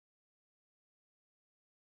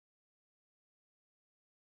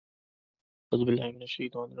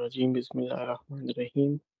औज़ुबिल्लाहिमिनश्शैतानिर्रजीम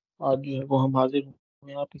बिस्मिल्लाहिर्रहमानिर्रहीम। आज जो है वो हम हाजिर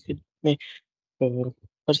हुए हैं आपकी खिदमत में।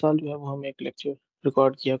 हर साल जो है वो हम एक लेक्चर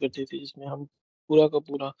रिकॉर्ड किया करते थे जिसमें हम पूरा का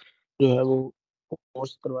पूरा जो है वो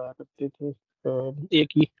कोर्स करवाया करते थे। एक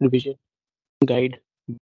ही रिविजन गाइड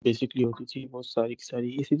बेसिकली होती थी वो सारी की सारी।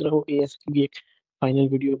 इसी तरह वो एएस की भी एक फाइनल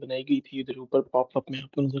वीडियो बनाई गई थी, इधर ऊपर पॉपअप में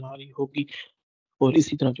आपको नजर आ रही होगी। और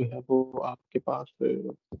इसी तरह जो है वो आपके पास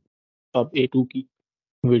अब A2 की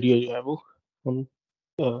वीडियो जो है वो हम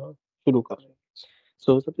शुरू कर रहे हैं।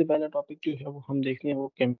 सो सबसे पहला टॉपिक जो है वो हम देखते हैं वो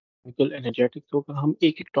केमिकल एनर्जेटिक्स होगा। हम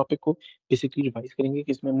एक एक टॉपिक को बेसिकली रिवाइज करेंगे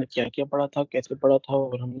कि इसमें हमने क्या क्या पढ़ा था, कैसे पढ़ा था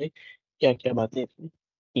और हमने क्या क्या बातें इसमें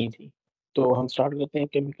की थी। तो हम स्टार्ट करते हैं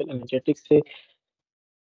केमिकल एनर्जेटिक्स से।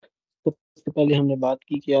 सबसे पहले हमने बात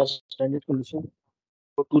की कि यार standard condition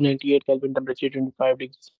 298 kelvin temperature 25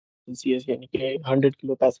 degree Celsius यानी कि 100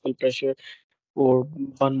 किलो पास्कल प्रेशर और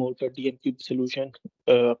 1 मोल पर डीएम क्यूब सोल्यूशन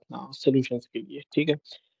अपना सॉल्यूशंस के लिए। ठीक है,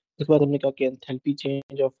 उसके बाद हमने कहा कि एंथैल्पी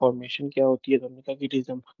चेंज ऑफ फॉर्मेशन क्या होती है। तो हमने कहा कि it is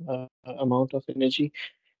amount of energy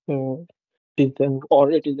or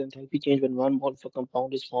it is enthalpy change when one mole of a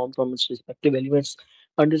compound is formed from its respective elements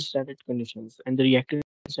under standard conditions and the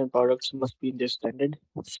reactants and products must be in their standard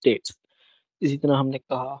states. इसी तरह हमने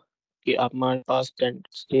कहा कि आप हमारे पास standard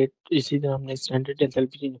state, इसी तरह हमने standard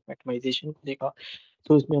enthalpy change of atomization को देखा।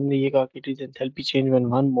 तो इसमें हमने ये कहा कि it is enthalpy change when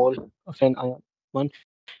one mole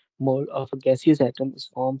of a gaseous atom is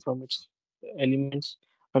formed from its elements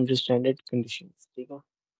under standard conditions। ठीक है,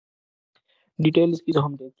 डिटेल इसकी तो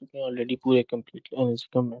हम देख चुके हैं ऑलरेडी पूरे कंप्लीट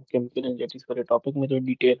केमिकल एनर्जेटिक्स वाले टॉपिक में। तो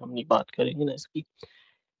डिटेल हम नहीं बात करेंगे ना इसकी।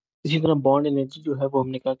 इसी तरह बॉन्ड एनर्जी जो है वो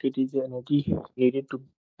हमने कहा कि it is energy needed to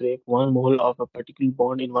break one mole of a particular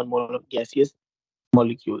bond in one mole of gaseous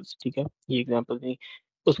molecules. ठीक है, ये एग्जांपल दी।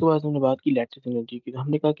 उसके बाद हमने बात की लैटिस एनर्जी की। तो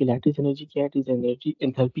हमने कहा कि लैटिस एनर्जी क्या है? It is energy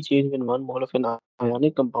enthalpy change when one mole of N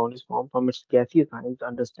ionic compound is form from its gaseous ions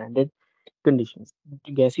under standard conditions.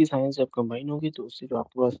 Gaseous ions जब कंबाइन होंगे तो उससे जो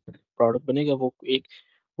आपके पास प्रोडक्ट बनेगा वो एक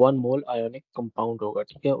 1 मोल आयोनिक कंपाउंड होगा।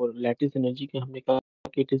 ठीक है, और लैटिस एनर्जी के हमने कहा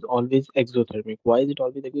कि it is always exothermic. Why is it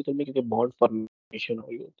always exothermic? क्योंकि बॉन्ड फॉर्मेशन हो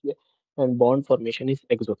रही होती है and bond formation is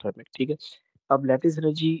exothermic. ठीक है, अब लैटिस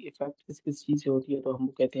एनर्जी इफेक्ट किस किस चीज से होती है? तो हम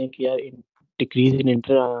कहते हैं कि यार decrease in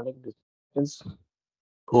inter ionic distance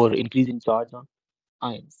और increase in charge on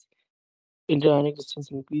ions. Inter ionic distance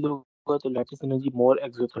increase होगा तो लैटिस एनर्जी मोर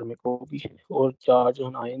एक्सोथर्मिक होगी और चार्ज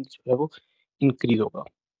ऑन आयंस जो है वो इंक्रीज होगा।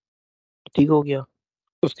 ठीक हो गया।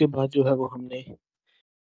 उसके बाद जो है वो हमने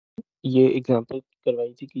ये एग्जांपल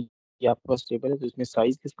करवाई थी कि ये आपके पास टेबल है तो इसमें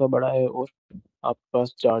साइज किसका बड़ा है और आपके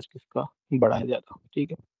पास चार्ज किसका बड़ा है ज्यादा।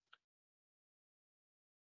 ठीक है,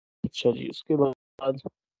 अच्छा जी। उसके बाद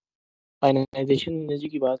आयनाइजेशन एनर्जी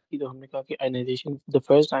की बात की। तो हमने कहा कि ionization the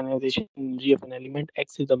first ionization energy of an element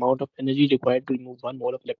x is the amount of energy required to remove one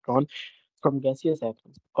mole of electron from gaseous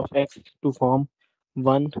atoms of x to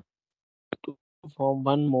one form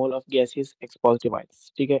 1 mole of gaseous X positive ions।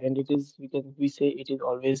 ठीक है, and it is we say it is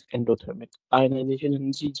always endothermic। Ionization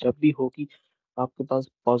energy जब भी होगी आपके पास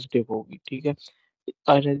positive होगी। ठीक है,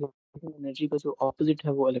 ionization energy का जो ऑपोजिट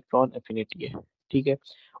है वो इलेक्ट्रॉन एफिनिटी है। ठीक है,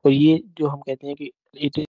 और ये जो हम कहते हैं कि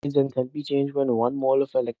it is enthalpy change when 1 mole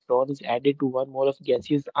of electron is added to 1 mole of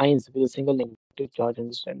gaseous ions with a single negative charge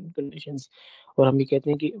under standard conditions। और हम ये कहते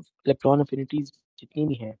हैं कि इलेक्ट्रॉन एफिनिटीज जितनी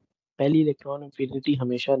भी हैं, पहली इलेक्ट्रॉन एफिनिटी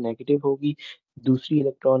हमेशा नेगेटिव होगी, दूसरी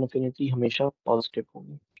इलेक्ट्रॉन एफिनिटी हमेशा पॉजिटिव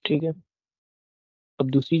होगी। ठीक है, अब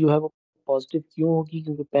दूसरी जो है वो पॉजिटिव क्यों होगी?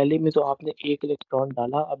 क्योंकि पहले में तो आपने एक इलेक्ट्रॉन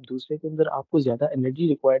डाला, अब दूसरे के अंदर आपको ज्यादा एनर्जी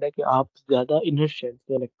रिक्वायर्ड है कि आप ज्यादा इनर शेल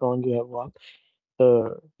से इलेक्ट्रॉन जो है वो आप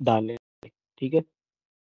डालें। ठीक है,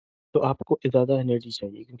 तो आपको ज्यादा एनर्जी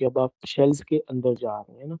चाहिए क्योंकि अब आप शेल्स के अंदर जा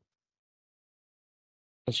रहे हैं ना।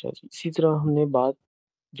 अच्छा जी, इसी तरह हमने बात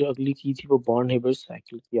जो अगली की थी वो बॉन्ड हेबर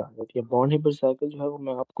साइकिल की आ जाती है। बॉन्ड हेबर साइकिल जो है वो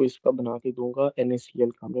मैं आपको इसका बना के दूंगा,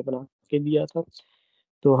 NaCl का हमने बना के दिया था।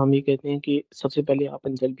 तो हम ये कहते हैं कि सबसे पहले आप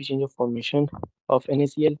enthalpy change of formation of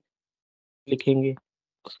NaCl लिखेंगे।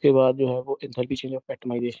 उसके बाद जो है वो एंथैल्पी चेंज ऑफ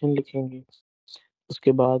एटमाइजेशन लिखेंगे।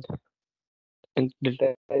 उसके बाद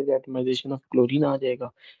डेल्टा एटमाइजेशन ऑफ क्लोरीन आ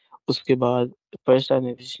जाएगा। उसके बाद फर्स्ट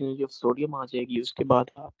आयनाइजेशन ऑफ सोडियम आ जाएगी। उसके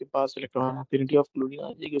बाद आपके पास इलेक्ट्रॉन एफिनिटी ऑफ क्लोरीन आ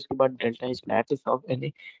जाएगी। उसके बाद delta is lattice of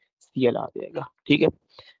NaCl आ जाएगा। ठीक है,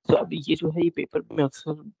 तो अब ये जो है ये पेपर में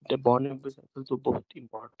अक्सर बॉन्ड नंबर साइकिल तो बहुत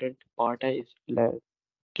इंपॉर्टेंट पार्ट है इस,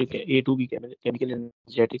 ठीक है, A2 की केमिकल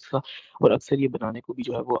एनर्जेटिक्स का। और अक्सर ये बनाने को भी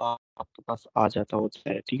जो है वो आपके पास आ जाता होता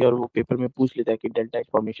है। ठीक है, और वो पेपर में पूछ लेता है कि डेल्टा एच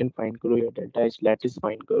फॉर्मेशन फाइंड करो या डेल्टा एच लैटिस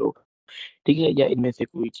फाइंड करो। ठीक है, या इनमें से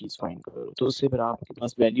कोई चीज फाइंड करो। तो उससे फिर आपके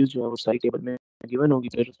पास वैल्यूज जो है वो सारी टेबल में गिवन होगी,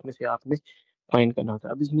 फिर उसमें से आपने फाइंड करना होता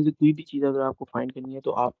है। अब इसमें से कोई भी चीज अगर आपको फाइंड करनी है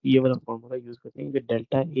तो आप ये वाला फॉर्मूला यूज करते हैं कि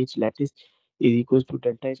delta H lattice is equal to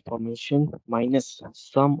delta H formation minus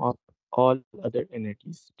sum of all other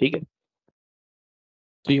energies. ठीक है,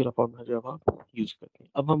 तो ये वाला फॉर्मूला जो अब आप यूज करते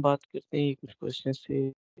हैं। अब हम बात करते हैं कुछ क्वेश्चन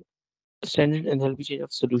से। Standard enthalpy change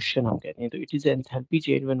of solution हम कहते हैं, तो it is the enthalpy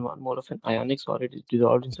change when one mole of an ionic solid is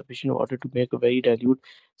dissolved in sufficient water to make a very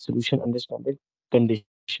dilute solution under standard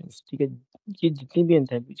conditions। ठीक है, ये जितनी भी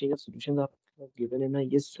enthalpy change of solutions आपके पास given है ना,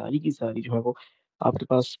 ये सारी की सारी जो है वो आपके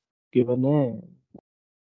पास given है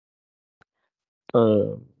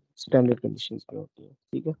स्टैंडर्ड कंडीशंस में होती है।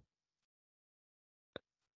 ठीक है,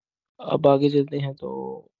 अब आगे चलते हैं।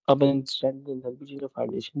 तो अब standard enthalpy change of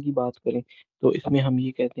hydration की बात करें, तो इसमें हम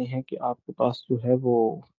ये कहते हैं कि आपके पास जो है वो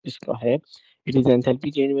इसका है, it is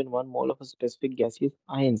enthalpy change when one mole of a specific gaseous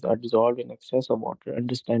ions are dissolved in excess of water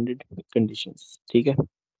under standard conditions. ठीक है,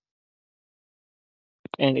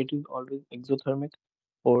 and it is always exothermic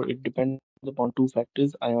और it depends upon two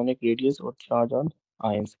factors, ionic radius और charge on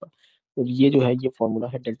ions का। तो ये जो है ये फॉर्मूला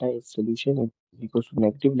है delta H solution equals to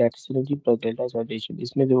negative lattice energy plus delta H hydration.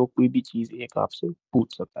 इसमें जो वो कोई भी चीज एक आपसे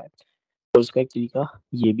पूछ सकता है, और उसका एक तरीका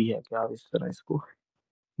ये भी है कि आप इस तरह इसको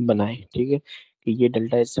बनाएं। ठीक है, कि ये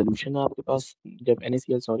डेल्टा एच सोल्यूशन है आपके पास, जब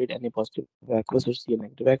NaCl solid Na positive aqueous और Cl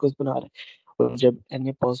नेगेटिव एक्वस बना रहा है, और जब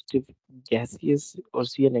Na पॉजिटिव गैसियस और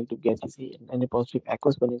Cl negative gaseous Na positive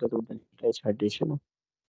aqueous बनेगा तो डेल्टा एच हाइड्रेशन है।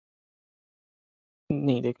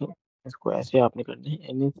 नहीं देखें, इसको ऐसे आपने करना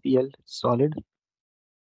है, NaCl सॉलिड,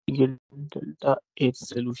 ये डेल्टा एच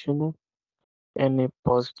सोल्यूशन है, Na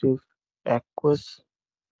positive aqueous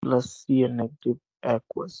plus Cl negative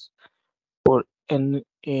aqueous, और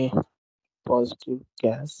Na positive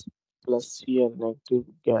gas plus Cl negative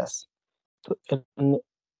gas. तो N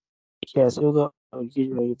कैसे होगा, और ये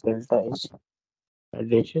जो है ये डेल्टा एच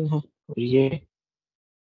हाइड्रेशन है, और ये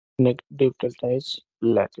नेगेटिव डेल्टा एच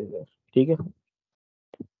लैटिस है। ठीक है,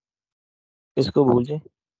 इसको भूल जाए,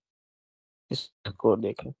 इसको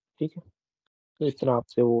देखें। ठीक है, तो इस तरह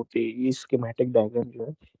आपसे वो ये स्कीमेटिक डायग्राम जो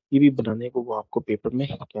है ये भी बनाने को वो आपको पेपर में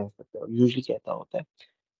कह सकते हैं, यूजली कहता होता है।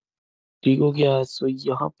 ठीक हो गया। सो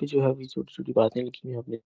यहाँ पे जो है अभी छोटी छोटी बातें लिखी हुई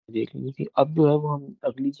आपने देख ली थी। अब जो है वो हम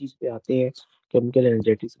अगली चीज पे आते हैं, केमिकल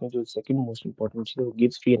एनर्जेटिक्स में जो सेकंड मोस्ट इंपॉर्टेंट चीज है वो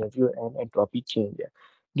Gibbs free energy and entropy change है।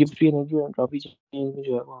 गिब्स फ्री एनर्जी और एंट्रोपी चेंज में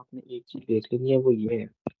जो है वो आपने एक चीज देख लेनी है, वो ये है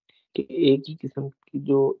कि एक ही किस्म की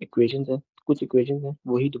जो इक्वेशंस हैं, कुछ इक्वेशंस हैं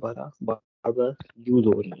वही दोबारा बार बार यूज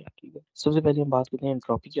हो रही है। ठीक है, सबसे पहले हम बात करते हैं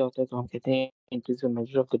एंट्रोपी क्या होता है, तो हम कहते हैं it is a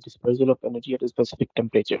measure of the dispersal of energy at a specific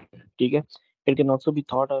temperature. ठीक है, it can also be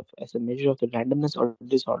thought of as a measure of the randomness और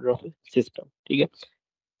डिसऑर्डर ऑफ सिस्टम। ठीक है,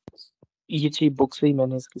 ये चीज बुक से ही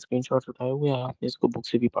मैंने इसके स्क्रीनशॉट उठाए हुए हैं, आपने इसको बुक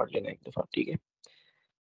से भी पढ़ लेना एक दफा। ठीक है,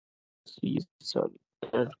 सॉरी,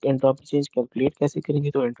 एंट्रोपी चेंज कैलकुलेट कैसे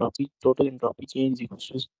करेंगे, तो entropy total entropy change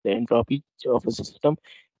equals to the entropy of a system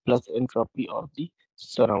plus entropy of the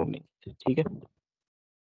surrounding. ठीक है,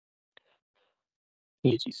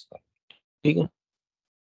 ये चीज। ठीक है,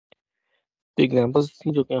 तो एग्जांपल्स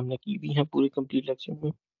थी जो कि हमने की भी हैं पूरे कंप्लीट लेक्चर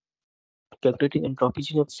में। Calculating entropy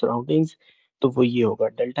change of surroundings, तो वो ये होगा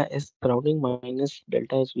delta S surrounding minus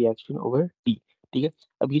delta H reaction over T. ठीक है,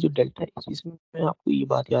 अब ये जो डेल्टा एच, इसमें आपको ये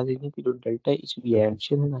बात याद रखनी कि जो डेल्टा एच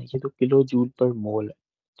रिएक्शन है ना, ये तो किलो जूल पर मोल है।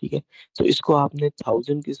 ठीक है, तो इसको आपने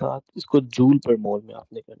 1000 के साथ, इसको जूल पर मोल में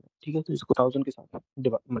आपने करना है। ठीक है, तो इसको 1000 के साथ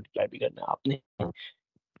मल्टीप्लाई भी करना है आपने,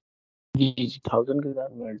 जी जी जी, 1000 के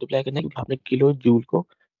साथ मल्टीप्लाई करना है, क्योंकि आपने किलो जूल को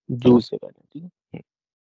जूल से करना है। ठीक है,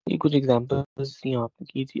 ये कुछ एग्जांपल्स यहाँ आपने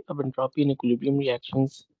की थी। अब एंट्रोपी एंड इक्विलिब्रियम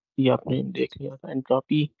रिएक्शंस ये आपने देख लिया था।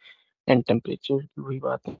 एंट्रोपी एंड टेम्परेचर की वही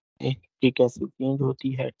बात है कि कैसे चेंज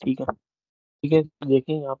होती है। ठीक है, ठीक है, तो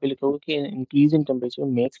देखें यहाँ पे लिखा हुआ है कि increase in temperature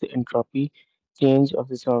makes the entropy change of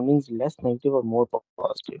the surroundings less negative और मोर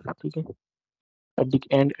पॉजिटिव। ठीक है,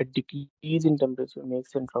 and a decrease in temperature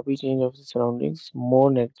makes entropy change of the surroundings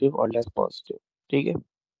more negative or less positive। ठीक है,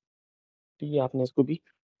 तो ये आपने इसको भी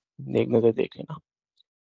एक नजर देख लेना।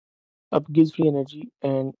 अब गिव्स फ्री एनर्जी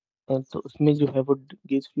एंड, तो उसमें जो है वो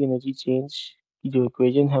गिव्स फ्री एनर्जी चेंज की जो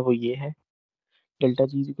इक्वेशन है वो ये है, delta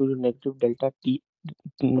G equal to negative delta T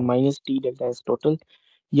minus T delta S total,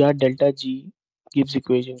 या डेल्टा जी गिव्स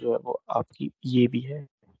इक्वेशन जो है वो आपकी ये भी है।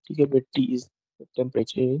 ठीक है, but T is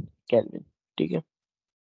temperature in kelvin. ठीक है,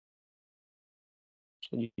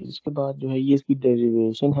 चलिए इसके बाद जो है ये इसकी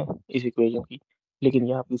डेरिवेशन है इस इक्वेशन की, लेकिन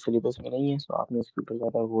ये आपकी सिलेबस में नहीं है, तो आपने इसके ऊपर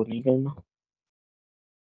ज़्यादा वो नहीं करना।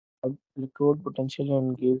 अब electrode potential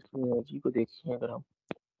and gives free energy को देखें अगर हम,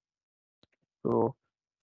 तो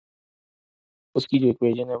उसकी जो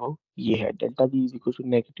इक्वेशन है वो ये है, delta G is equal to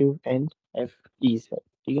negative N F E है।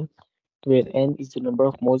 ठीक है, तो where n is the number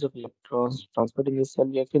of moles of electrons transferred in this cell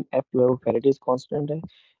reaction, f जो है वो Faraday's constant है,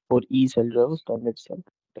 और e सेल जो है वो स्टैंडर्ड सेल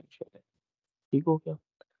पोटेंशियल है। ठीक हो गया।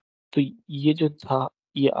 तो ये जो था,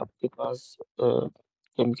 ये आपके पास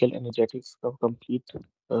केमिकल एनर्जेटिक्स का कंप्लीट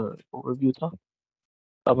ओवरव्यू था।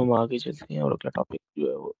 अब हम आगे चलते हैं और अगला टॉपिक जो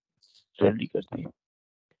है वो स्टडी करते हैं।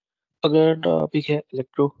 अगला टॉपिक है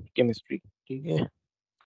इलेक्ट्रोकेमिस्ट्री। ठीक है,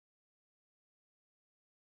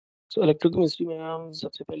 तो इलेक्ट्रोकेमिस्ट्री में हम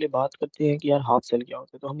सबसे पहले बात करते हैं कि यार हाफ सेल क्या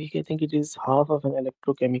होता है। तो हम ये कहते हैं कि it is half of N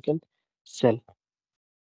electrochemical cell.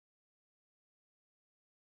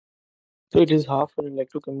 तो it is half an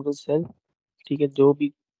electrochemical cell. ठीक है, जो भी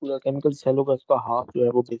पूरा केमिकल सेल होगा उसका हाफ जो है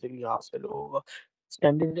वो बेसिकली हाफ सेल होगा।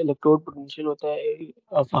 स्टैंडर्ड इलेक्ट्रोड पोटेंशियल होता है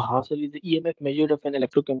of half cell is the EMF measured of N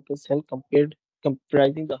electrochemical cell compared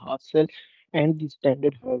comprising the half cell and the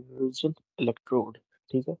standard hydrogen electrode.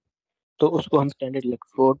 ठीक है, तो उसको हम स्टैंडर्ड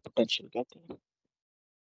इलेक्ट्रोड पोटेंशियल कहते हैं।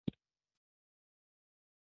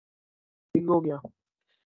 ठीक हो गया।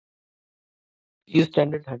 ये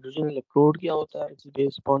स्टैंडर्ड हाइड्रोजन इलेक्ट्रोड क्या होता है? It's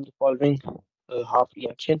based upon the following half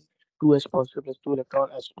reaction. 2s positive plus 2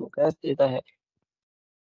 electron s2 gas देता है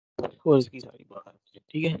और इसकी सारी बात।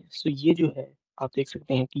 ठीक है, सो ये जो है, आप देख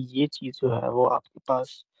सकते हैं कि ये चीज जो है वो आपके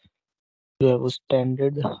पास जो है वो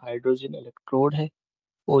स्टैंडर्ड हाइड्रोजन इलेक्ट्रोड है।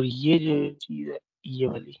 और ये जो चीज है, ये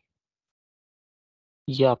वाली,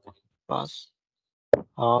 ये आपके पास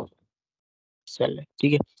हाफ सेल है।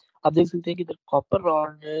 ठीक है, आप देख सकते हैं कि इधर कॉपर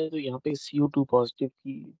रॉड है तो यहाँ पे CO2 पॉजिटिव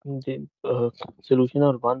की सोल्यूशन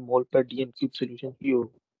और 1 मोल पर डीएम क्यूब सोल्यूशन की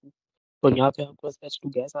हो। और यहाँ पे आपके पास H2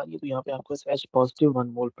 गैस आ रही है तो यहाँ पे आपके पास H पॉजिटिव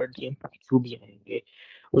 1 मोल पर डीएम क्यूब भी आएंगे।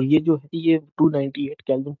 और ये जो है ये 298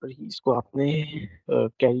 केल्विन पर ही इसको आपने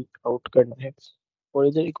कैरी आउट करना है। और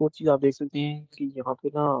इधर एक और चीज आप देख सकते हैं कि यहाँ पे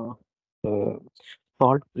ना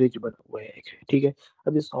सॉल्ट ब्रिज बना हुआ है एक। ठीक है,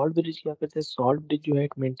 अब ये सॉल्ट ब्रिज क्या करते हैं? सॉल्ट ब्रिज जो है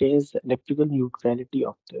it maintains electrical neutrality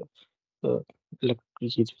of the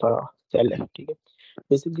electricity का सेल है। ठीक है,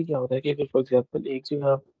 बेसिकली क्या होता है कि अगर फॉर एग्जांपल एक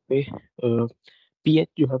जगह पे पीएच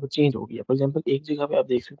जो है वो चेंज हो गया। फॉर एग्जांपल एक जगह पे आप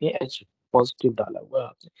देख सकते हैं एच पॉजिटिव डाला हुआ है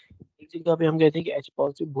आपने, एक जगह पे हम कहते हैं कि एच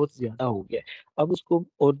पॉजिटिव बहुत ज्यादा हो गया है, अब उसको,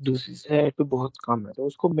 और दूसरी साइड पे बहुत कम है, तो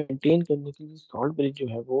उसको मेंटेन करने के लिए सॉल्ट ब्रिज जो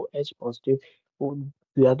है वो एच पॉजिटिव वो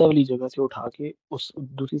ज्यादा वाली जगह से उठा के उस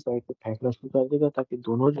दूसरी साइड पे फेंकना शुरू कर देगा ताकि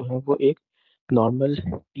दोनों जो है वो एक नॉर्मल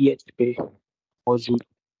पीएच पे मौजूद।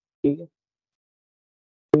 ठीक है,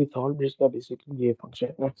 तो सॉल्ट ब्रिज का बेसिकली ये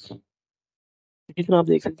फंक्शन है। इसी तरह आप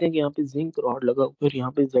देख सकते हैं कि यहाँ पे जिंक रॉड लगा हुआ है और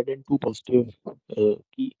यहाँ पे Zn2 पॉजिटिव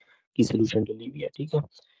की सोल्यूशन डली हुई है। ठीक है,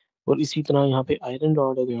 और इसी तरह यहाँ पे आयरन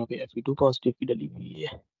रॉड है तो यहाँ पे Fe2 पॉजिटिव की डली हुई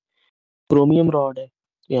है। क्रोमियम रॉड है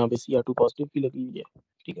तो यहाँ पे Cr2 पॉजिटिव की लगी हुई है।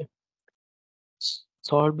 ठीक है,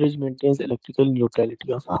 salt bridge maintains electrical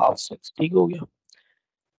neutrality of half sales. ठीक हो गया।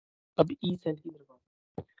 अब ई सेल की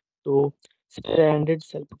तरफ तो स्टैंडर्ड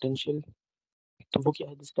सेल पोटेंशियल, तो वो क्या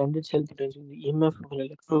है? Standard cell potential EMF of N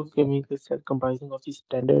electrochemical cell comprising of the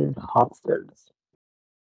standard half sales.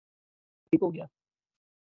 ठीक हो गया।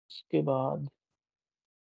 उसके बाद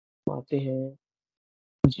आते हैं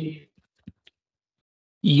जी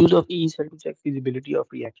use of E cell to check feasibility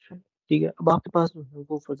of reaction. ठीक है, अब आपके पास जो है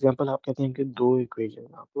वो फॉर एग्जांपल आप कहते हैं कि दो इक्वेशन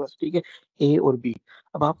है आपके पास। ठीक है, ए और बी।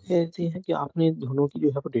 अब आप कहते हैं कि आपने दोनों की जो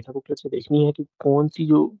है वो डेटा बुकलेट से देखनी है कि कौन सी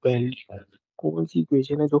जो वैल्यू, कौन सी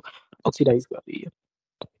इक्वेशन है जो ऑक्सीडाइज कर रही है।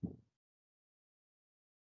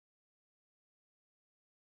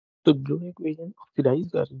 तो जो इक्वेशन ऑक्सीडाइज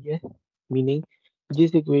कर रही है, मीनिंग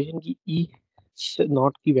जिस इक्वेशन की ई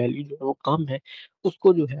नॉट की वैल्यू जो है वो कम है,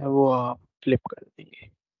 उसको जो है वो आप फ्लिप कर देंगे।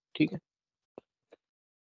 ठीक है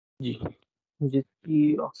जी,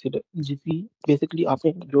 जिसकी जिसकी बेसिकली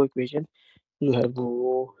आपने जो इक्वेशन जो है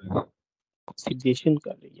वो ऑक्सीडेशन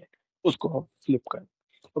कर रही है उसको आप फ्लिप कर।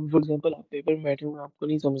 अब फॉर एग्जांपल आप पेपर में बैठे हुए हैं, आपको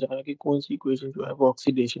नहीं समझ आ रहा कि कौन सी इक्वेशन जो है वो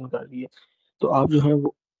ऑक्सीडेशन कर रही है, तो आप जो है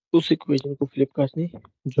वो उस इक्वेशन को फ्लिप कर दें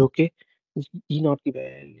जो कि ई नॉट की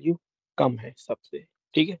वैल्यू कम है सबसे।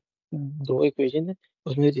 ठीक है, दो इक्वेशन है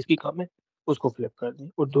उसमें से जिसकी कम है उसको फ्लिप कर दें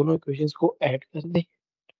और दोनों इक्वेशंस को ऐड कर दें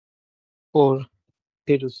और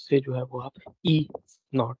फिर उससे जो है वो आप ई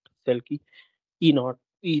नॉट सेल की ई नॉट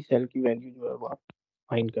ई सेल की वैल्यू जो है वो आप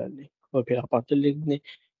फाइंड कर लें और फिर आप आंसर लिख दें,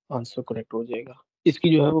 आंसर करेक्ट हो जाएगा। इसकी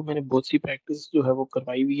जो है वो मैंने बहुत सी प्रैक्टिस जो है वो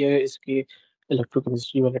करवाई हुई है इसके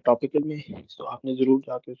इलेक्ट्रोकेमिस्ट्री वाले टॉपिकल में, तो आपने जरूर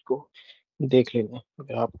जाके उसको देख लेना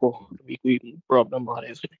अगर आपको अभी कोई प्रॉब्लम आ रहा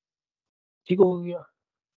है इसमें। ठीक हो गया।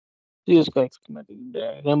 तो ये उसका एक स्कीमेटिक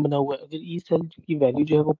डायग्राम बना हुआ है। अगर ई सेल की वैल्यू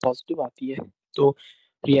जो है वो पॉजिटिव आती है तो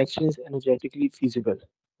रिएक्शन इज एनर्जेटिकली फिजिबल,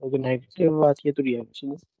 अगर नेगेटिव आती है तो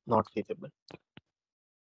रिएक्शन इज नॉट फिजिबल।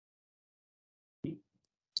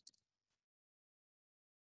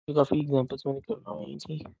 तो काफी एग्जांपल्स मैंने करवाई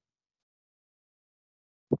थी।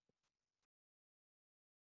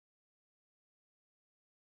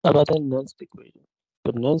 अब आता है नेक्स्ट इक्वेशन।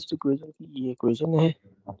 तो नेक्स्ट इक्वेशन की ये इक्वेशन है,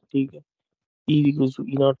 ठीक है। E equals to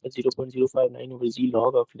E naught plus 0.059 over Z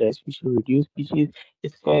log of the species reduced species।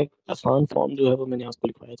 इसका एक आसान फॉर्म जो है वो मैंने आपको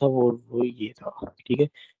लिखवाया था, वो ये था, ठीक है।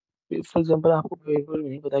 फॉर एग्जांपल आपको पेपर में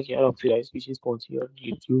नहीं पता कि यार ऑक्सीडाइज स्पीशीज कौन सी है और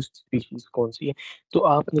रिड्यूस्ड स्पीशीज कौन सी है, तो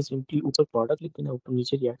आपने सिंपली ऊपर प्रोडक्ट लिख देना, ऊपर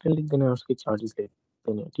नीचे रिएक्टेंट लिख देना और उसके चार्जेस लिख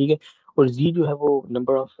देना, ठीक है। और जी जो है वो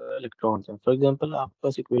नंबर ऑफ इलेक्ट्रॉन्स है। फॉर एग्जांपल आपके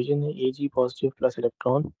पास इक्वेशन है ए जी पॉजिटिव प्लस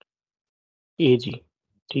इलेक्ट्रॉन ए जी,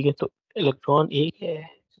 ठीक है। तो इलेक्ट्रॉन एक है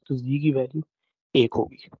तो जी की वैल्यू एक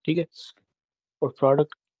होगी, ठीक है। और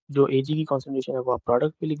प्रोडक्ट जो ए जी की कॉन्सेंट्रेशन है वो आप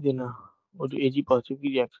प्रोडक्ट पे लिख देना, और जो ए जी पॉजिटिव की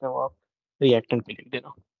रिएक्शन है वो आप रिएक्टेंट पे लिख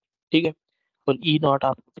देना, ठीक है। और ई नॉट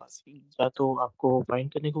आपके पास या तो आपको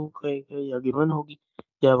फाइंड करने को कहेगा या गिवन होगी,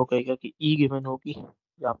 या वो कहेगा कि ई गिवन होगी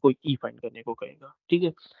या आपको ई फाइंड करने को कहेगा, ठीक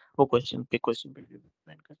है। वो क्वेश्चन पे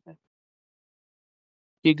डिपेंड करता है।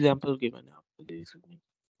 एग्जांपल गिवन है आपको देख सकते हैं।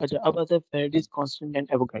 अच्छा, अब आता है Faraday's constant and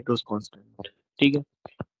Avogadro's constant, ठीक है।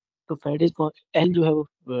 तो फैराडेज एल जो है वो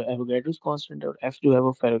एवोगैड्रोस कांस्टेंट है, और एफ जो है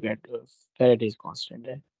वो फैराडेज कांस्टेंट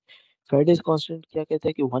है। फैराडेज कांस्टेंट क्या कहता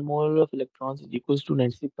है कि 1 mole of electrons is equals to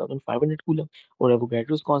 96,500 coulomb, और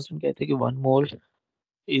एवोगैड्रोस कांस्टेंट कहता है कि 1 मोल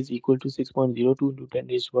is equal to 6.02 into 10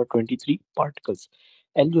 raised to power 23 particles।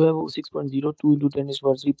 L जो है वो 6.02 into 10 raised to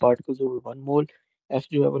power 3 particles over 1 mole। F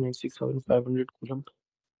जो है वो 96,500 coulomb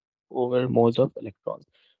over moles of electron.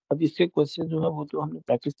 अब इसके क्वेश्चन जो है वो तो हमने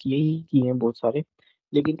प्रैक्टिस किए ही किए हैं बहुत सारे,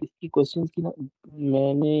 लेकिन इसकी क्वेश्चंस की ना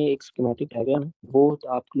मैंने एक स्कीमेटिक डायग्राम है वो तो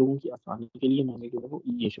आप लोगों की आसानी के लिए मैंने जो है वो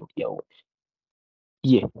ये शो किया हुआ है,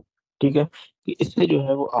 ये, ठीक है। कि इससे जो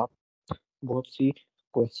है वो आप बहुत सी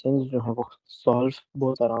क्वेश्चंस जो है वो सॉल्व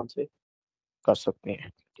बहुत आराम से कर सकते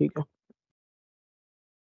हैं, ठीक है।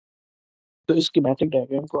 तो इस स्कीमेटिक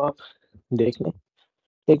डायग्राम को आप देख लें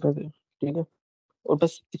एक नजर, ठीक है। और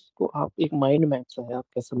बस इसको आप एक माइंड मैप सा है, आप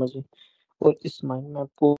क्या समझें, और इस माइंड मैप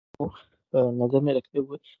को नजर में रखते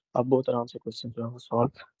हुए आप बहुत आराम से क्वेश्चन जो है वो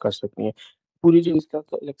सॉल्व कर सकते हैं। पूरी जो इसका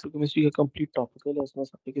इलेक्ट्रोकेमिस्ट्री का कंप्लीट टॉपिकल है उसमें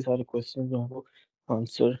सारे के सारे क्वेश्चन जो है वो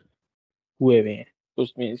आंसर हुए हुए हैं, तो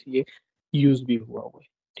उसमें ये यूज भी हुआ हुआ है,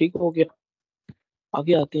 ठीक हो गया।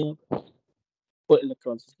 आगे आते हैं और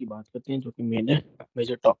इलेक्ट्रॉलिसिस की बात करते हैं जो कि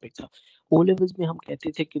मेजर टॉपिक था। ओ लेवल्स में हम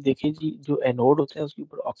कहते थे कि देखिए जी, जो एनोड होता है उसके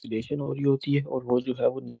ऊपर ऑक्सीडेशन हो रही होती है और वो जो है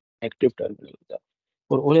वो नेगेटिव टर्मिनल होता है।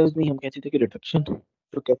 और ओ लेवल्स में हम कहते थे कि रिडक्शन,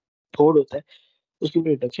 जो कैथोड होता है उसकी ऊपर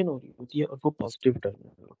रिडक्शन हो रही होती है और वो पॉजिटिव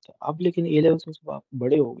टर्मिनल होता है। अब लेकिन ए लेवल्स में जब आप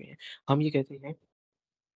बड़े हो गए हैं, हम ये कहते हैं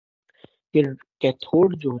कि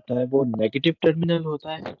कैथोड जो होता है वो नेगेटिव टर्मिनल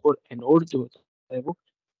होता है और एनोड जो होता है वो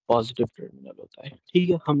पॉजिटिव टर्मिनल होता है, ठीक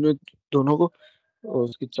है। हमने दोनों को और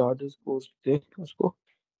उसके चार्जेस को उससे उसको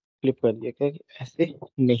फ्लिप कर दिया क्या कि ऐसे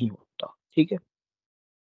नहीं होता, ठीक है।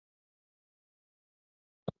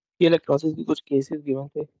 ये इलेक्ट्रोसिस की कुछ केसेस गिवन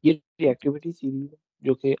थे। ये रिएक्टिविटी सीरीज है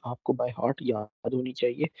जो कि आपको बाय हार्ट याद होनी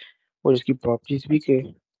चाहिए, और इसकी प्रॉपर्टीज भी के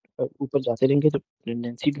ऊपर जाते रहेंगे तो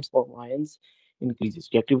tendency to form ions increases,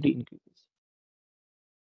 reactivity increases,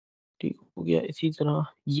 ठीक हो गया। इसी तरह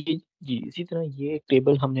ये जी इसी तरह ये एक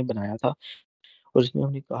टेबल हमने बनाया था और इसमें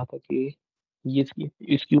हमने कहा था कि ये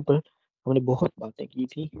इसके ऊपर हमने बहुत बातें की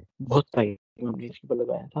थी, बहुत टाइम हमने इसके ऊपर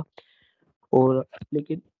लगाया था। और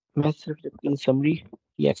लेकिन मैं सिर्फ इन समरी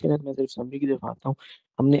रिएक्शन है, मैं सिर्फ समरी की तरफ आता हूँ।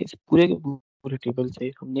 हमने इस पूरे के पूरे टेबल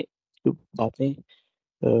से हमने जो बातें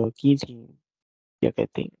की थी, क्या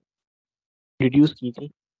कहते हैं, रिड्यूस की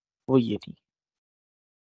थी, वो ये थी,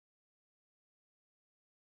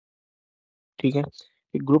 ठीक है।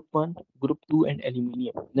 Group one, group to and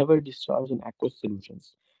aluminium never discharge in aqueous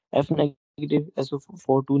solutions। F negative,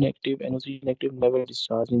 SO4 2 negative, NO3 negative never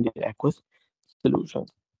discharge in the aqueous solutions,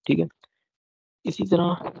 ठीक है। इसी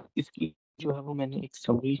तरह इसकी जो है वो मैंने एक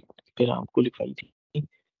समरी फिर आपको लिखवाई थी।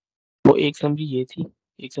 वो एक समरी ये थी,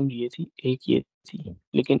 एक समरी ये थी, एक ये थी,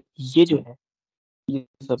 लेकिन ये जो है ये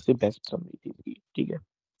सबसे बेस्ट समरी थी इसकी, ठीक है।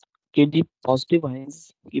 कि डी पॉजिटिव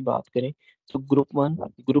आयंस की बात करें तो ग्रुप वन,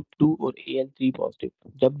 ग्रुप टू और Al3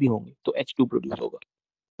 पॉजिटिव जब भी होंगे तो H2 प्रोड्यूस होगा।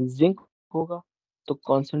 जिंक होगा तो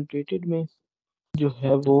कॉन्सेंट्रेटेड में जो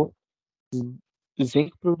है वो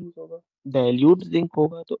जिंक प्रोड्यूस होगा। डाइल्यूट जिंक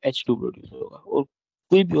होगा तो H2 प्रोड्यूस होगा। और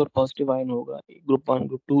कोई भी और पॉजिटिव आयन होगा, group one,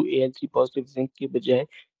 group to, Al3 positive zinc के बजाय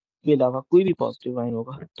के अलावा कोई भी पॉजिटिव आयन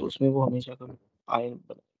होगा तो उसमें वो हमेशा का आयन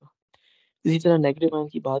बनेगा। इसी तरह नेगेटिव आयन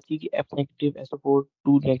की बात की कि F negative, SO4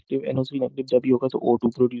 2 negative, NO3 negative जब भी होगा तो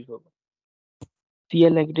O2 प्रोड्यूस होगा।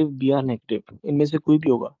 Cl नेगेटिव, Br नेगेटिव इनमें से कोई भी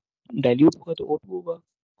होगा, डाइल्यूट होगा तो O2 होगा,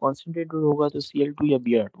 कॉन्सेंट्रेटेड होगा तो Cl2 या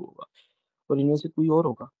Br2 होगा, और इनमें से कोई और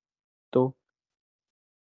होगा तो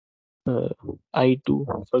I2,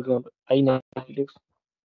 for example I negative,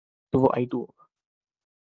 तो वो I2 होगा,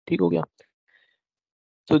 ठीक हो गया।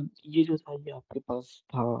 तो ये जो था ये आपके पास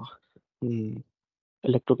था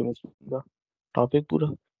इलेक्ट्रोकेमिस्ट्री का टॉपिक पूरा।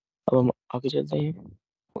 अब हम आगे चलते हैं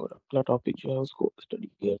और अगला टॉपिक जो है उसको स्टडी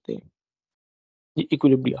करते हैं, ये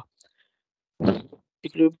इक्विलिब्रिया।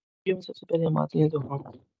 इक्विलिब्रिया में सबसे पहले हम आते हैं तो हम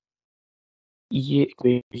ये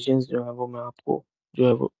इक्वेशंस जो है वो मैं आपको जो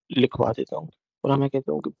है वो लिखवा देता हूँ, और मैं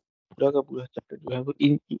कहता हूँ कि पूरा का पूरा चैप्टर जो है वो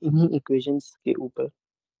इन्हीं इक्वेशंस के ऊपर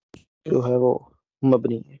जो है वो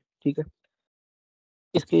मबनी है, ठीक है।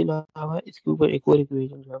 इसके अलावा इसके ऊपर एक और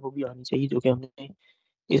इक्वेशन जो है वो भी आनी चाहिए, जो कि हमने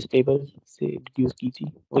इस टेबल से डिड्यूस की थी,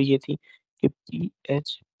 और ये थी कि P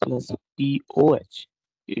H plus P O H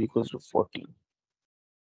equals to 14,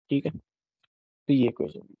 ठीक है। तो ये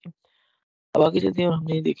इक्वेशन भी थी। अब आगे चलते हैं और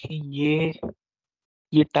हमने देखे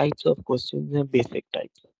ये टाइप्स ऑफ क्वेश्चन हैं, बेसिक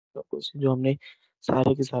टाइप्स ऑफ क्वेश्चन जो हमने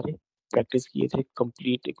सारे के सारे प्रैक्टिस किए थे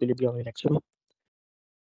कंप्लीट इक्विलिब्रियम लेक्चर में,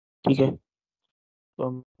 ठीक है। तो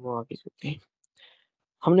हम आगे चलते हैं।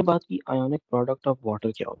 हमने बात की आयोनिक प्रोडक्ट ऑफ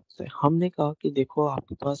वाटर क्या होता है। हमने कहा कि देखो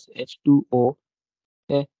आपके पास H2O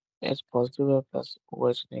है, H पॉजिटिव है प्लस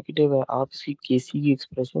OH नेगेटिव है। आप इसकी केसी की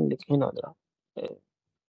एक्सप्रेशन लिखें ना जरा,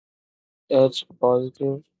 H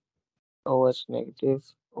पॉजिटिव OH नेगेटिव,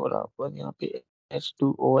 और आपको यहाँ पे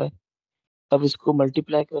H2O है। अब इसको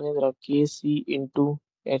मल्टीप्लाई करें जरा, के सी इंटू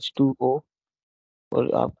H2O,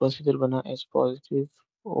 और आपका इधर बना H पॉजिटिव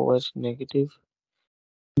OH नेगेटिव।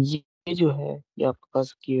 ये जो है ये आपके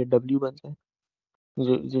पास के डब्ल्यू बनता है,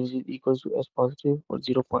 जो इक्वल टू H पॉजिटिव और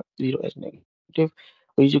 0.0 H नेगेटिव।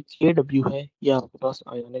 और ये जो के डब्ल्यू है ये आपके पास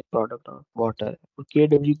आयोनिक प्रोडक्ट ऑफ वाटर है, और के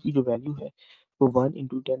डब्ल्यू की जो वैल्यू है वो 1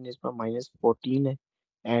 × 10⁻⁻14 है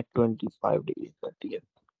एट 25 डिग्री सेल्सियस,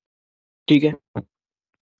 ठीक है।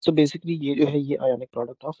 सो बेसिकली ये जो है ये आयोनिक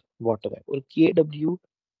प्रोडक्ट ऑफ वाटर है, और के डब्ल्यू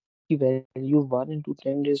की वैल्यू 1 ×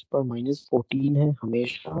 10⁻⁻14 है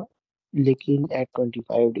हमेशा, लेकिन eight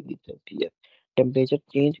 25 degree Celsius temperature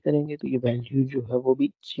change करेंगे तो ये वैल्यू जो है वो भी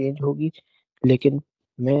चेंज होगी। लेकिन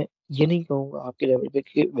मैं ये नहीं कहूँगा आपके लेवल पे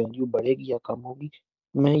कि वैल्यू बढ़ेगी या कम होगी,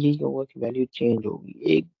 मैं यही कहूँगा कि वैल्यू चेंज होगी।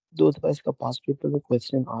 एक दो दफा इसका पास्ट पेपर में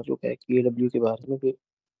क्वेश्चन आ चुका है के डब्ल्यू के बारे में,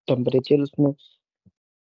 टेम्परेचर उसमें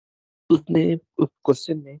उसने उस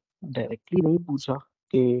क्वेश्चन में डायरेक्टली नहीं पूछा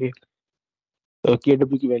कि के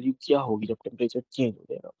डब्ल्यू की वैल्यू क्या होगी जब टेम्परेचर चेंज हो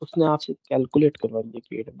जाएगा। उसने आपसे कैलकुलेट करवा दिया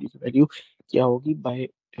के डब्ल्यू की वैल्यू क्या होगी बाय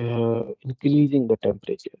इंक्रीजिंग द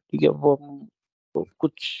टेम्परेचर, ठीक है। वो तो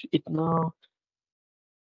कुछ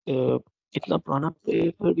अ, इतना पुराना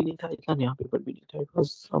पेपर भी नहीं था, इतना नया पेपर भी नहीं था। It was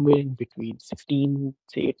somewhere in between 16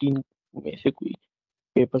 से 18 में से कोई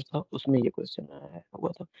पेपर था, उसमें ये क्वेश्चन आया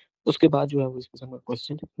हुआ था। उसके बाद जो है वो इस किस्म का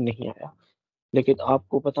क्वेश्चन नहीं आया। लेकिन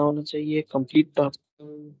आपको पता होना चाहिए कंप्लीट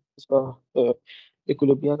इसका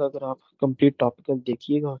इक्विलिब्रिया का, अगर आप कंप्लीट टॉपिकल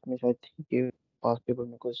देखिएगा उसमें शायद ये पास पेपर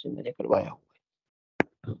में क्वेश्चन मैंने करवाया हुआ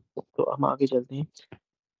है। तो हम आगे चलते हैं।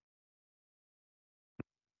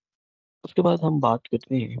 उसके बाद हम बात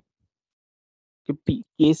करते हैं कि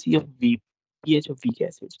के सी of we, pH of weak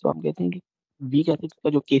acids. तो हम कहते हैं कि वीक एसिड्स का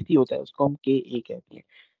जो केसी होता है उसको हम के ए कहते हैं,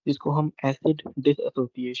 जिसको हम एसिड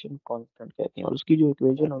डिसएसोसिएशन कांस्टेंट कहते हैं। और उसकी जो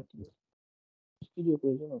इक्वेशन होती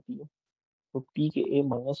है वो पी के ए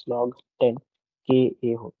माइनस लॉग 10 के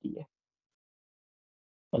ए होती है।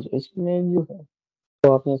 अच्छा, इसमें जो है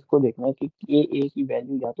तो आपने इसको देखना है कि के ए की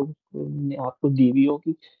वैल्यू या तो उसने आपको दी हुई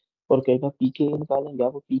होगी और कहेगा पी के ए निकालें, या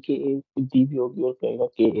वो पी के ए दी हुई होगी और कहेगा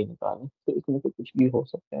के ए निकालें। तो इसमें से कुछ भी हो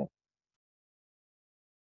सकता है।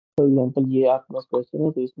 फॉर एग्जाम्पल ये आपके पास क्वेश्चन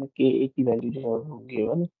है तो इसमें के ए की वैल्यू जो है वो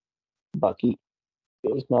गिवन, बाकी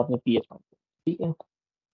इसमें आपने पी एच मांगा, ठीक है।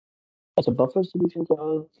 अच्छा, बफर सॉल्यूशन क्या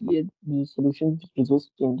है? ये solution resist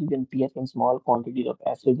changes in pH when small quantities of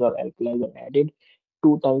acids or alkalis are added।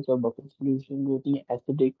 Two types of buffer solution होती है,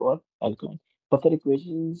 एसिडिक और अल्कलाइन। बफर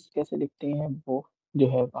इक्वेशंस कैसे लिखते हैं वो जो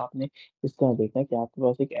है आपने इस तरह देखना है कि आपके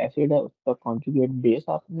पास एक एसिड है, उसका कॉन्जुगेट बेस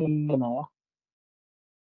आपने बनाया,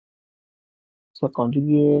 उसका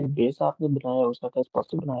कॉन्जुगेट बेस आपने बनाया, उसका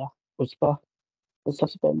टेस्ट बनाया उसका। तो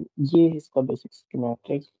सबसे पहले ये इसका basic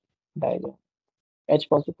schematic diagram. H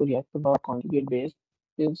positive को रिएक्ट करवाओ कॉन्जुगेट बेस,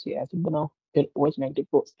 फिर उससे एसिड बनाओ, फिर OH नेगेटिव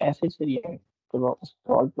को एसिड से रिएक्ट करवाओ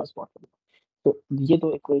सॉल्ट प्लस वाटर। तो ये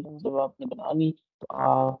दो इक्वेशन जब आपने बना ली तो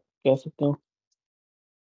आप कह सकते हो,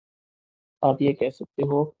 आप ये कह सकते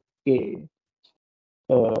हो कि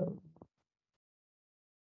अ,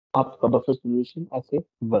 आपका बफर सॉल्यूशन ऐसे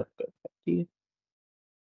वर्क करता है, ठीक है।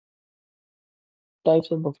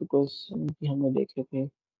 टाइप्स ऑफ बफर क्वेश्चन भी हमने देखे थे।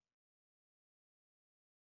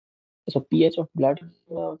 अच्छा, पीएच ऑफ ब्लड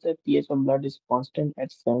क्या होता है? PH of blood is constant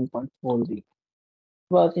eight 7.40।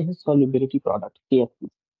 अब आते हैं solubility product KFC।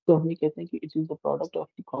 तो हम ये कहते हैं कि it is the product of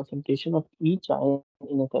the concentration of each ion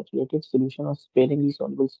in a saturated solution of sparingly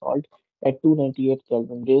soluble salt at 298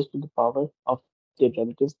 Kelvin raised to the power of their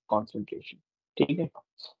relative concentration. ठीक है.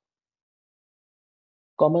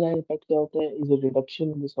 Common ion effect क्या होता है? Is a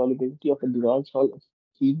reduction in the solubility of a dissolved salt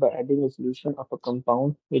achieved by adding a solution of a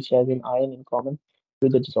compound which has an ion in common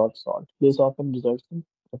with the dissolved salt. This often results in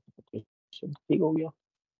precipitation. ठीक हो गया.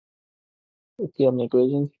 इसकी हमने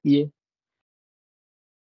equation किए.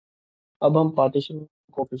 अब हम partition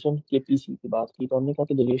coefficient के PC की बात की तो हमने कहा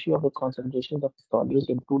कि the ratio of the concentration of solutes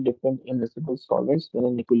in to different immiscible solvents when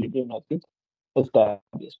an equilibrium has been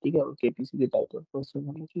established. ठीक है. और केपीसी के टाइप ऑफ क्वेश्चन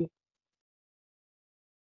होने चाहिए.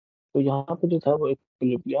 तो यहाँ पे जो था वो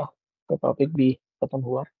इक्विलिब्रिया का टॉपिक भी खत्म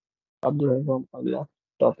हुआ. अब जो है वो हम अगला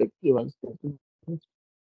टॉपिक रिवाइज करते हैं.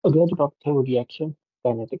 अगला जो टॉपिक है वो रिएक्शन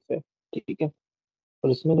काइनेटिक्स है. ठीक है.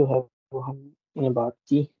 और इसमें जो है वो हमने बात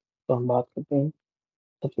की. तो हम बात करते हैं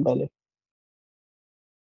सबसे पहले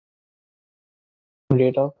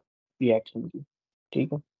रेट ऑफ रिएक्शन की.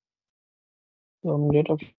 ठीक है. तो हम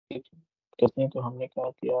रेट ऑफ रिएक्शन करते हैं तो हमने कहा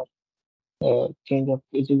कि यार change of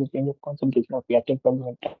it is a change of concentration of reactant from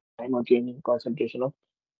time or change in concentration of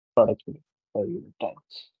product per unit time.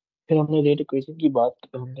 फिर हमने रेट इक्वेशन की बात की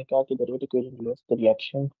तो हमने कहा कि the rate equation relates the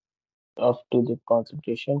reaction of to the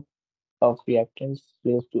concentration of reactants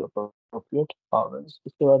raised to appropriate powers.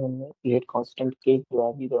 इसके बाद हमने रेट कांस्टेंट के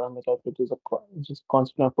जवाब दी तो हमने कहा कि it is a just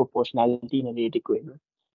constant of proportionality in a rate equation.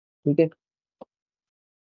 ठीक है.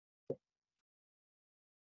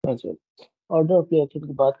 अच्छा. Order of reaction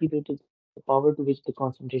की बात की तो it is the power to which the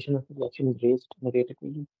concentration of the reaction is raised in a rate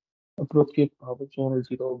equation. Appropriate power जो है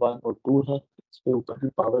 0, 1 और 2 है. इसके ऊपर भी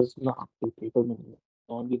पावर्स ना आपके पेपर में नहीं है.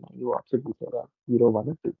 कौन भी नहीं वो आपसे पूछेगा 0, 1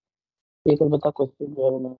 और 2. एक और बता क्वेश्चन जो है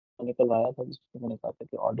वो मैंने कल आया था जिसमें मैंने कहा था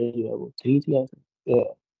कि ऑर्डर जो है वो 3 थी.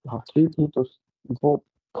 हाँ 3 थी तो वो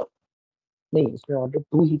नहीं इसमें ऑर्डर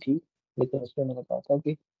 2 ही थी. लेकिन इसमें मैंने कहा था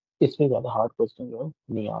कि इसमें ज़्यादा हार्ड क्वेश्चन जो है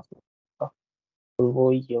नहीं आ सकता. तो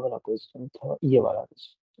वो ये वाला क्वेश्चन था. ये वाला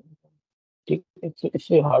क्वेश्चन. ठीक है.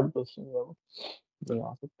 इससे हार्ड क्वेश्चन जो है वो नहीं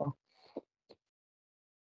आ सकता.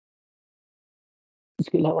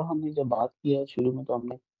 इसके अलावा हमने जब बात की है शुरू में तो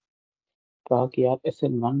हमने कहा कि यार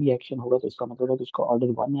SN1 रिएक्शन होगा तो इसका मतलब है कि उसका ऑर्डर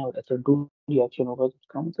 1 है और SN2 रिएक्शन होगा तो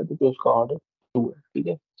इसका मतलब है कि उसका ऑर्डर 2 है. ठीक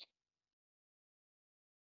है.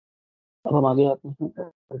 अब हम आगे आते हैं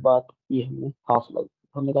और बात की हमने हाफ लाइफ.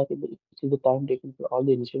 हमने कहा कि it is the time taken for all the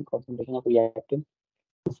initial concentration of reactant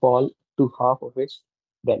to fall to half of its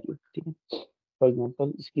value. ठीक है. फॉर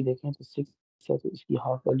एग्जांपल इसकी देखें तो 6 है तो इसकी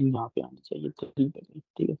हाफ वैल्यू यहाँ पे आनी चाहिए 3 पे गई.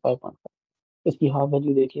 ठीक है. 5.5. इसकी हाफ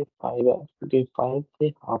वैल्यू देखिए 5 है क्योंकि 5 से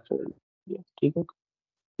हाफ हो गया. ठीक है.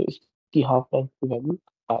 तो इसकी हाफ लाइफ की वैल्यू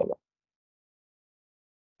 5 है.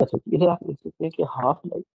 अच्छा इधर आप देख सकते हैं कि हाफ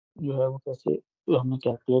लाइफ जो है वो कैसे हमने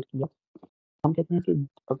कैलकुलेट किया. हम कहते हैं कि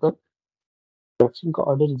अगर रिएक्शन का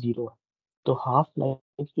ऑर्डर 0 है तो हाफ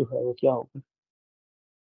लाइफ जो है वो क्या होगी.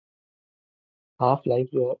 हाफ लाइफ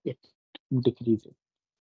जो है इट डिक्रीज.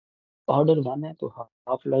 ऑर्डर 1 है तो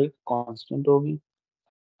हाफ लाइफ कांस्टेंट होगी.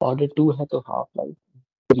 ऑर्डर 2 है तो हाफ लाइफ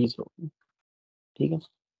इंक्रीज होगी. ठीक है.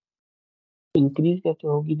 इंक्रीज कैसे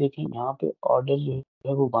होगी देखें यहाँ पे ऑर्डर जो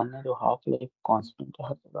है वो 1 है तो हाफ लाइफ कांस्टेंट है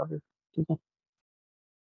हर जगह पे. ठीक है.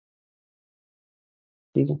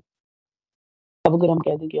 ठीक है. अब अगर हम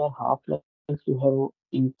कह दें कि यार हाफ लाइफ जो है वो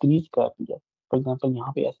इंक्रीज कर रही है. फॉर एग्जाम्पल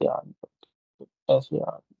यहाँ पे ऐसे आ रही है ऐसे आ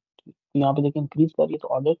रही है. तो यहाँ पे देखिए इंक्रीज कर रही है तो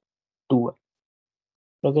ऑर्डर 2 है.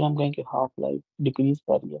 तो अगर हम कहें कि हाफ लाइफ डिक्रीज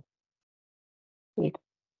कर रही है तो एक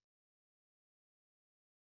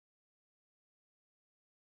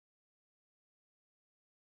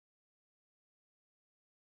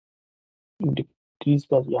डिक्रीज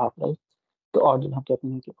कर रही है हाफ लाइफ तो ऑर्डर हम कहते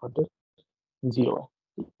हैं कि ऑर्डर 0 है.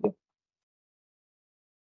 ठीक है.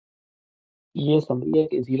 ये समझिए है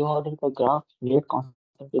कि 0 ऑर्डर का ग्राफ रेट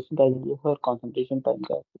कॉन्सेंट्रेशन का है और कॉन्सेंट्रेशन टाइम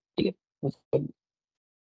का है. ठीक है.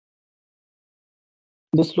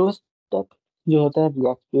 द स्लोएस्ट स्टेप जो होता है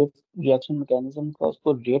रिएक्शन मैकेनिज्म का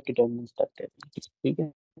उसको रेट डिटरमिनेंट स्टेप कहते हैं. ठीक है.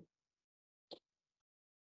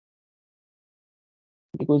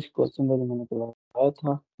 ये कुछ क्वेश्चन जो मैंने करवाया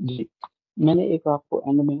था जी. मैंने एक आपको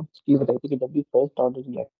एंड में ये बताई थी कि जब भी फर्स्ट ऑर्डर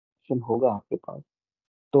रिएक्शन होगा आपके पास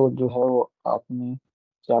तो जो है वो आपने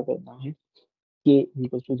क्या करना है के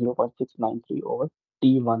equal to 0.693 over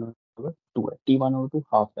T1 over 2 है. T1 ओवर 2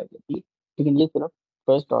 हाफ है. ठीक. लेकिन ये सिर्फ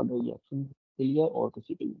फर्स्ट ऑर्डर रिएक्शन के लिए और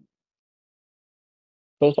किसी के लिए.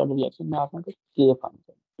 फर्स्ट ऑर्डर रिएक्शन में आपने तो के फाइंड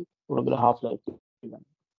करना है और अगर हाफ लाइफ के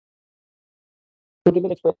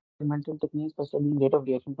typical experimental techniques for studying rate of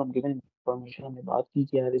reaction from given information हमने बात की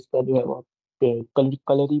कि यार इसका जो है वो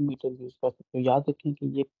कैलोरीमीटर यूज कर सकते हो. याद रखें कि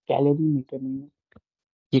ये कैलोरीमीटर नहीं है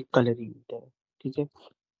ये कैलोरीमीटर है. ठीक है.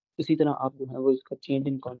 इसी तरह आप जो है वो इसका change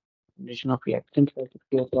in concentration of reactant कर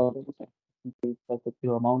सकते हो, increase कर सकते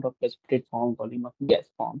हो, amount of precipitate form, volume of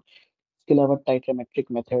gas form. इसके अलावा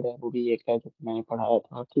टाइट्रामेट्रिक मेथड है, वो भी एक है जो मैंने पढ़ाया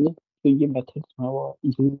था, ठीक है। तो ये मेथड जो है वो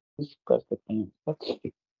यूज कर सकते हैं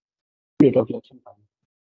रेट ऑफ रिएक्शन पाने।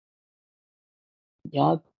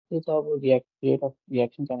 यहाँ से तो अब रेट ऑफ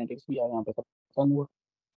रिएक्शन काइनेटिक्स भी यहाँ पे खत्म हुआ।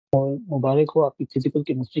 और मुबारक हो, आपकी फिजिकल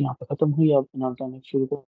केमिस्ट्री यहाँ पे खत्म हुई। अब इनऑर्गेनिक शुरू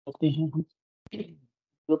करते हैं हम।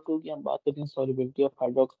 ग्रुप टू की हम बात करते हैं, solubility of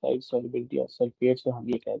hydroxide, solubility of sulphates. हम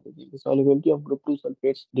ये कह देते हैं कि solubility of group to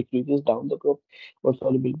sulphates decreases down the group, और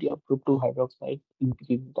solubility of group to hydroxide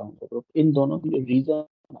increases down the group. इन दोनों की जो रीजन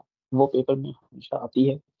वो पेपर में हमेशा आती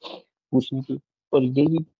है पूछने की। और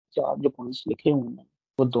यही चार जो पॉइंट्स लिखे हुए हैं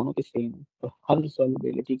वो दोनों के सेम है। तो हर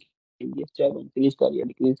सॉल्युबिलिटी के लिए चाहे वो इंक्रीज कर या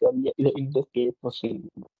डिक्रीज कर या इन दिस केस वो सेम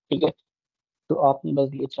है, ठीक है। तो आपने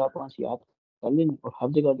बस ये चार पांच याद कर लेनी, और हर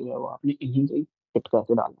जगह जो है वो आपने इन्हीं से ही फिट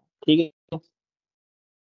करके डालना है, ठीक है।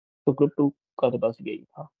 तो ग्रुप टू का तो बस यही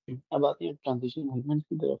था। अब आते हैं ट्रांजिशन एलिमेंट्स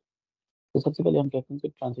की तरफ। तो सबसे पहले हम कहते हैं कि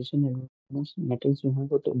ट्रांजिशन एलिमेंट्स मेटल्स जो हैं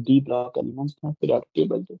वो तो डी ब्लॉक एलिमेंट्स हैं पीरियोडिक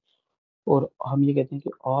टेबल के। और हम ये कहते हैं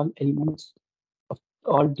कि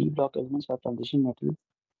all D block elements are transition metal.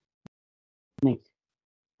 नहीं,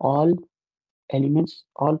 all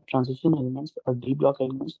all transition elements are d block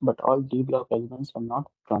elements, but all d block elements are not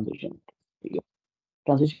transition, ठीक है।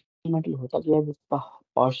 ट्रांजिशन मेटल होता क्या है, जिसका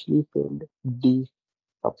पार्शली फिल्ड डी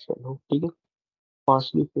सबशेल हो, ठीक है।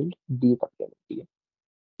 पार्शली फिल्ड डी सबशेल, ठीक है।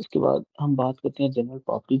 इसके बाद हम बात करते हैं जनरल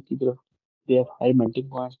प्रॉपर्टीज की तरफ। They have high melting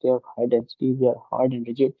points, they have high density, they are hard and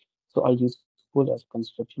rigid, so are useful as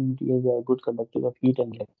construction materials, they are good conductors of heat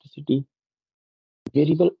and electricity।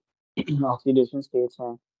 Variable oxidation states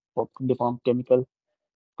हैं, they form chemical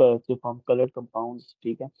to form colored compounds,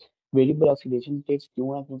 ठीक है। Variable oxidation states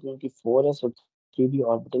क्यों है, क्योंकि उनकी 4s और 3d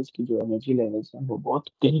orbitals की जो एनर्जी लेवल्स हैं वो बहुत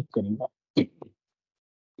करीब करीब है।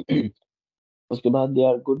 उसके बाद they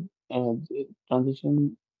are good transition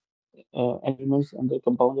elements and their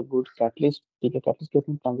compounds are good catalyst, ठीक है। कैटलिस्ट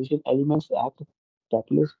कहते हैं transition elements act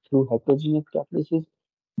catalyst through heterogeneous catalysis,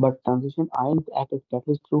 but transition ions act as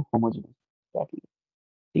catalyst through homogeneous catalyst,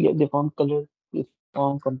 ठीक है। They form colour, they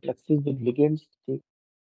form complexes with ligands, ठीक।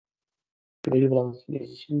 Variable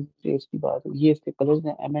oxidation states की बात है, ये इसके कलर्स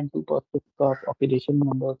हैं। Mn2 पॉजिटिव का ऑक्सीडेशन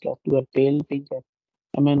नंबर क्लास 2 है, पेल पिंक है।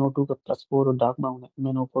 MnO2 का +4 और डार्क ब्राउन है।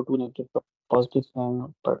 MnO42 नेगेटिव का पॉजिटिव है,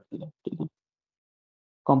 पर्पल है, ठीक है।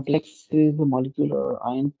 Complex is a molecule or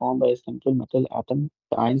ion formed by a central metal atom.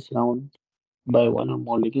 The ions surround by one or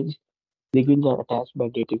more ligands. Ligands are attached by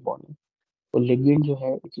dative bonding. So ligand जो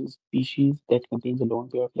है, it is species that contains a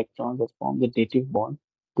lone pair of electrons that form the dative bond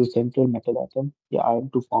to central metal atom या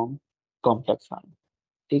ion to form complex ion,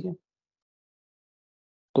 ठीक है।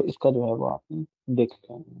 तो इसका जो है वो आपने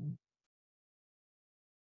देखा है।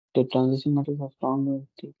 तो ट्रांजिशन मेटल्स आर स्ट्रॉन्ग,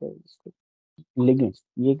 ठीक है। लिगेंड्स,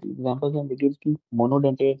 ये एग्जांपल्स हैं लिगेंड्स की।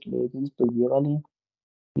 मोनोडेंटेट लिगेंड्स तो ये वाले हैं,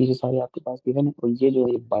 ये जो सारे आपके पास गिवन है। और ये जो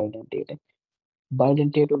है बाइडेंटेट है।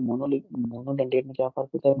 बाइडेंटेट और मोनोडेंटेट में क्या फर्क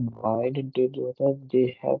होता है। बाइडेंटेट जो होता है, they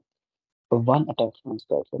have one attachment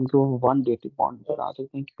state, उनको वन डेटिव बॉन्ड बना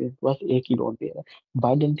सकते हैं क्योंकि उनके पास एक ही लोन पेयर है।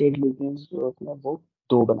 बाइडेंटेट लिगेंड्स जो होते हैं वो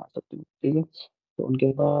दो बना सकते हैं, ठीक है। तो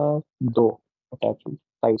उनके पास दो अटैचमेंट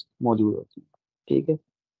साइट्स मौजूद होती है, ठीक है।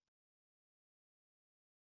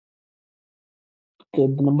 So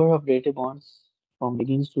the number of dative bonds from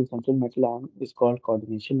begins to central metal ion is called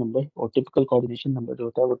coordination number, और typical coordination number जो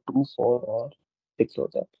होता है वो 2, 4 और 6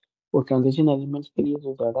 होता है। और ट्रांजिशन एलिमेंट्स के लिए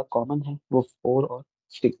जो ज़्यादा कॉमन है वो 4 और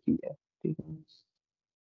 6 ही है, ठीक है।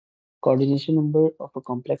 Coordination number of a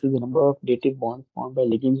complex is the number of dative bonds formed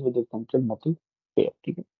by ligands with a central metal pair,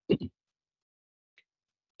 ठीक है।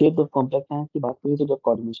 शेप ऑफ कॉम्प्लेक्स आयंस की बात करें तो जब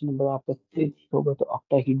कोऑर्डिनेशन नंबर आपका 6 होगा तो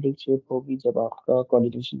ऑक्टाहेड्रल शेप होगी। जब आपका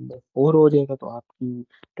कोऑर्डिनेशन नंबर 4 हो जाएगा तो आपकी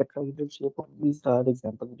टेट्राहेड्रल शेप होगी। सारे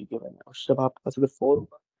एग्जांपल भी गिवन है। और जब आपके पास अगर 4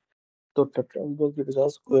 होगा तो टेट्राहेड्रल की बजाय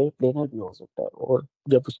स्क्वायर प्लेनर भी हो सकता है। और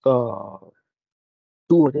जब उसका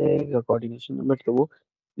 2 हो जाएगा कोऑर्डिनेशन नंबर तो वो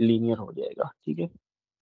लीनियर हो जाएगा, ठीक है।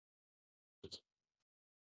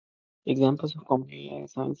 एग्जांपल्स ऑफ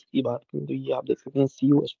कॉम्प्लेक्स आयंस की बात करें तो ये आप देख सकते हैं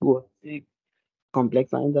CuH2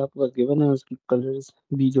 कॉम्प्लेक्स आयंस आपके पास गिवन है। उसकी कलर्स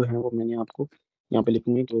भी जो है वो मैंने आपको यहाँ पे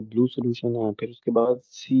लिखूंगी। तो ब्लू सोल्यूशन है, फिर उसके बाद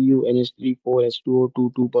CuNH3 4H2O2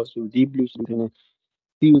 2 positive deep blue solution है।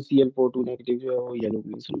 CuCl4 2 नेगेटिव जो है वो येलो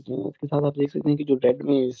ब्लू सोल्यूशन है। इसके साथ आप देख सकते हैं कि जो रेड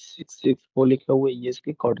में 664 लिखा हुआ है ये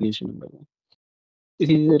इसके कोऑर्डिनेशन नंबर है।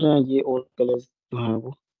 इसी तरह ये और कलर्स जो है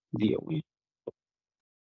वो दिए हुए हैं।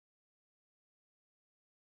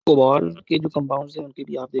 कोबाल्ट के जो कंपाउंड्स हैं उनके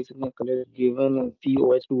भी आप देख सकते हैं colour given.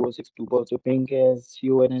 COH2O6 2 positive pink है।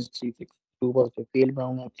 CONH3 6 2 पॉजिटिव पेल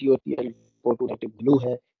ब्राउन है। COCl4 2 नेगेटिव ब्लू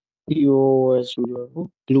है। COH2 जो है वो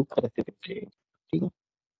ब्लू कलर से दिख रही है। ठीक है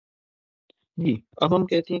जी। अब हम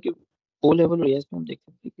कहते हैं कि ओ लेवल रिएक्शन में हम देख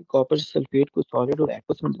सकते हैं कि कॉपर सल्फेट को सॉलिड और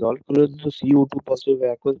एक्वस में डिसॉल्व करो तो CO2 positive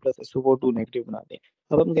aqueous plus SO4 negative बनाते हैं।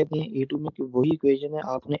 अब हम कहते हैं A2 में कि वही इक्वेशन है,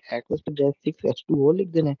 आपने एक्वस के बजाय 6H2O लिख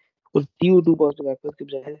देना है और CO2 पॉजिटिव एक्वस के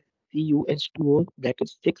बजाय CuH2O bracket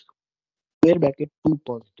 6 square bracket 2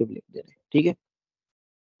 positive लिख देना है। ठीक है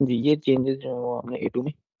जी। ये चेंजेस जो है वो आपने A2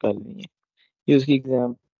 में कर ली है। ये उसकी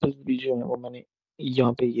एग्जाम्पल भी जो है वो मैंने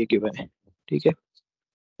यहाँ पे ये गिवन है। ठीक है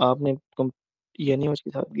आपने ये नहीं उसके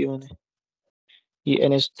साथ गिवन है, ये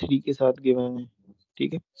NH3 के साथ गिवन है।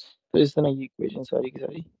 ठीक है तो इस तरह ये इक्वेशन सारी की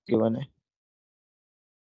सारी गिवन है।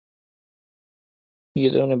 ये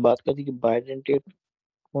तो हमने बात कर दी कि बाइडेंटेट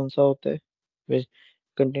कौन सा होता है, which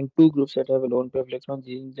contain two groups that have a lone pair of electrons.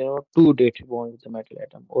 There are two dated bonds with the metal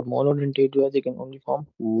atom. और monodentate जो है they can only form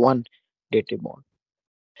one dated bond.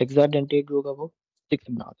 Hexadentate जो होगा वो six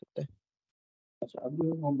बना सकता है। अच्छा अभी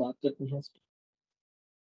हम बात करते हैं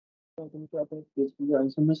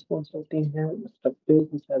isomers कौन से होते हैं, structures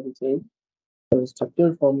which have the same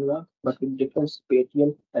structural formula but with different spatial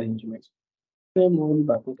arrangements। तो हम वही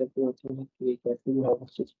बातें करते होते हैं कि कैसे जो है वो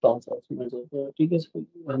सिक्स ट्रांसफॉर्मेशन होते हैं। ठीक है इसको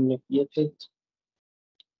हमने किए थे।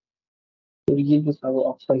 तो ये जो था वो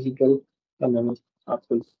ऑक्साइडिकल का मैंने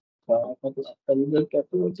आपको बताया था। तो ऑक्साइडिकल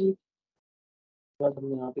कहते हैं कि बाद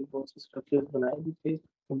हमने यहाँ पे बहुत से स्ट्रक्चर बनाए भी थे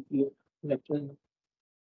उनकी लेक्चर में।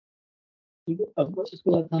 ठीक है अब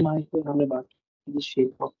उसके बाद हम आए थे, हमने बात की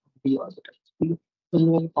शेप ऑफ डी ऑर्बिटल। ठीक है तो हम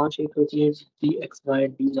लोगों की पांच शेप होती है, D x Y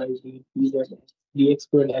D Y D D Z D x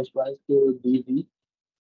square H Y square D we.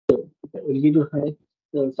 और ये जो है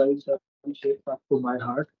सारी सारी शेप आपको बाय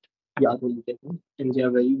हार्ट याद होनी चाहिए and they are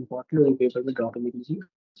very important और पेपर में ड्रॉ करने के लिए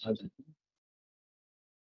आ जाती है।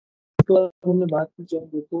 तो अब हमने बात की क्या,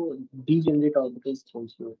 देखो डीजेनरेट ऑर्बिटल्स कौन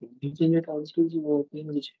से होते हैं। डीजेनरेट ऑर्बिटल्स वो होते हैं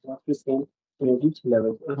which have the same energy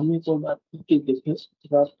level। और हमने एक और बात की कि देखिए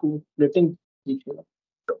जब आपको प्लेटिंग दिखेगा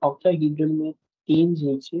तो ऑक्टाहेड्रल में तीन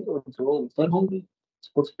नीचे और दो ऊपर होंगे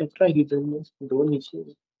और टेट्राहेड्रल में दो नीचे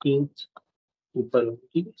तीन ऊपर होंगे।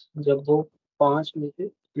 ठीक है जब वो पांच में से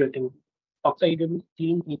प्लेटिंग, ऑक्टाहेड्रल में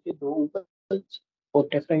तीन नीचे दो ऊपर और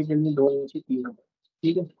टेट्राहेड्रल में दो नीचे तीन ऊपर।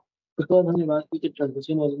 ठीक है उसके बाद हमने बात की कि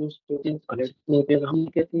ट्रांजिशन एलिमेंट्स होते हैं कलर होते हैं। हम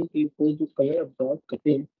कहते हैं कि कोई जो कलर अब्सॉर्ब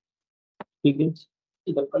करते हैं। ठीक है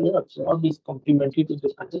the colour absorb is complementary to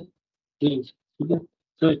the colour change. ठीक है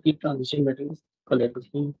तो इसकी ट्रांजिशन मैटर्स कलर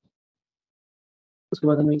करते हैं। उसके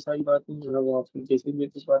बाद हमें एक सारी बातें जो है वो आपकी जैसे भी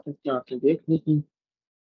कुछ बातें थी आपने देख ली थी।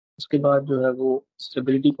 उसके बाद जो है वो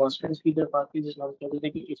स्टेबिलिटी कांस्टेंट्स की तरफ आती है जिसमें हम कहते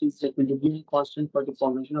हैं कि it is equilibrium constant for the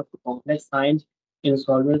formation of complex ions in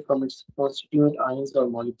solvent from its constituent ions और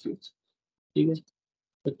मॉलिक्यूल्स। ठीक है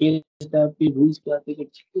the case that the rules classic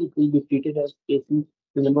it will be treated as Kc.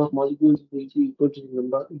 The number of molecules will be equal to the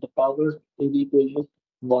number the power in the equation।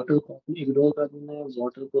 Water को आपने ignore कर देना है,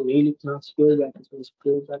 water को नहीं लिखना, स्क्वायर ब्रैकेट में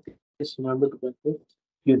square bracket number two करके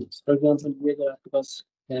यूनिट्स। फॉर एग्जांपल ये अगर आपके पास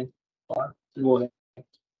है और वो है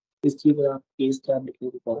इस चीज अगर आप केस टैब लिखने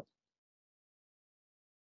के बाद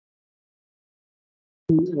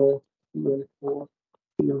फोर फोर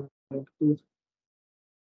टू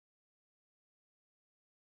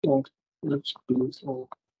और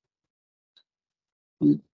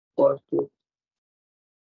और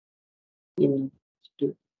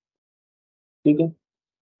ठीक है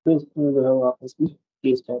तो इसमें जो है वो आप इसकी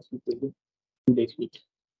केस टैब लिखेंगे देख लीजिए।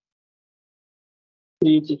 तो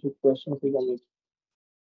ये कुछ क्वेश्चन थे हमें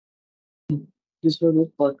जिस वजह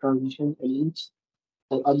फॉर ट्रांजिशन एलिमेंट्स।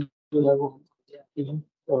 और अब जो है वो हम आते हैं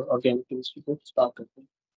और ऑर्गेनिक केमिस्ट्री को स्टार्ट करते हैं।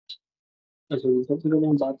 अच्छा सबसे पहले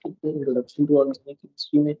हम बात करते हैं इंट्रोडक्शन टू ऑर्गेनिक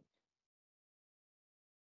केमिस्ट्री में।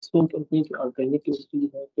 इसमें हम कहते हैं कि ऑर्गेनिक केमिस्ट्री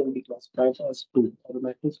जो है can be classified as to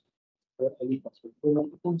aromatic और एलिफॉस्फेट। तो हम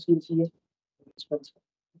कौन सी चीज है इसका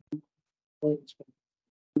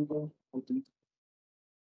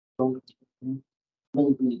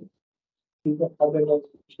ठीक है अब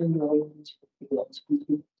एडॉप्शन जो है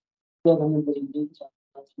तो हमें बिल्डिंग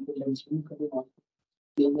मेंशन करना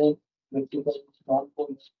है में मल्टीपल स्टॉक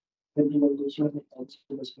पॉइंट्स इम्प्लीमेंटेशन में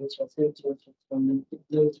एक्सप्रेशन कैसे जो कम्युनिकेट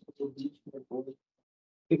के बीच में बोल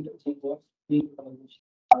फिट से वो फ्री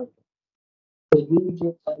कम्युनिकेशन तो ये जो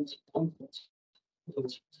ट्रांसफॉर्म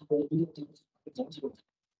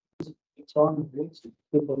इट्स ऑन ब्रेक्स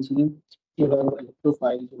तो बेंजीन जो है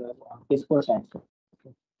इलेक्ट्रोफाइल जो है इसको अटैक करते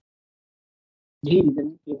हैं। यही रीजन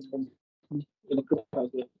है कि इलेक्ट्रोफाइल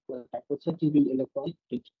को अटैक करते हैं कि इलेक्ट्रॉन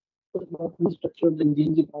तो बहुत स्ट्रक्चर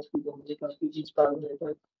बेंजीन की बात की तो हमने काफी चीज carbon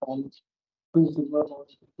letter form to silver और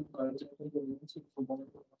कार्बन के लिए से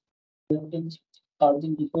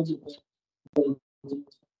carbon deposit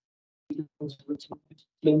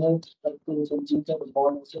planar structure the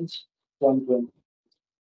bond essence 120.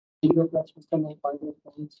 Zero system of final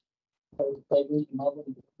points primary novel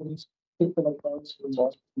difference if the electrons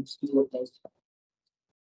involved in steel applies.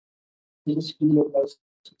 This steel applies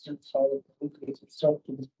system solid creates itself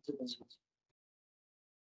to the principles.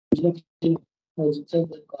 Rejection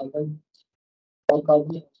resistance of carbon all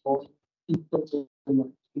carbon is formed equal to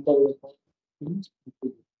equal electron means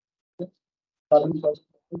equal. Carbon plus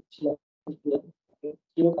zero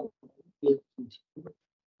carbon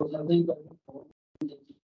so nothing carbon formed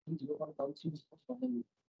zero carbon is formed.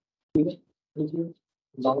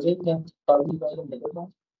 Longer than carbon carbon double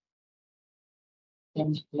bond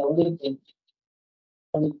and longer than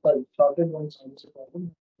unequal shorter ones also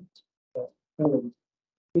carbon.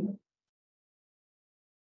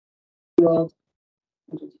 You are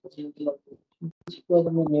because of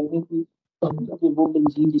the memory the both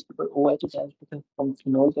benzene जिसके ऊपर OH attached होता है हम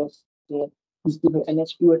phenol कहते हैं जिसके ऊपर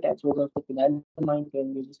NH2 attach होगा उसको phenylamine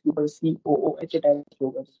कहेंगे जिसके ऊपर COOH attach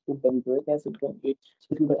होगा जिसको benzoic acid कहेंगे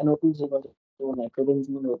जिसके ऊपर NO2 होगा तो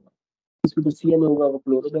नाइट्रोबेंजीन होगा इसके ऊपर Cl होगा वो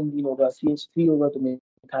क्लोरोबेंजीन होगा CH3 होगा तो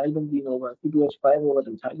मिथाइल बेंजीन होगा C2H5 होगा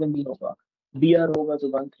तो मिथाइल बेंजीन होगा Br होगा तो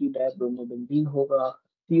 1,3 डाइब्रोमोबेंजीन होगा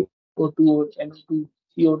CO2 और NO2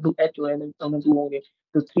 CO2H और NO2 होंगे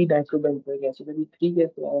तो 3 डाइक्रोबेंजोइक एसिड अभी 3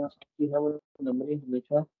 कैसे आया आपकी है वो नंबरिंग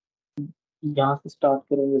हमेशा यहाँ से स्टार्ट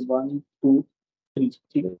करेंगे 1 2 3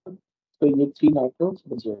 ठीक है तो ये 3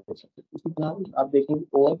 नाइट्रोबेंजोइक एसिड इसी तरह आप देखेंगे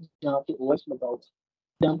OH यहाँ पे OH लगा होगा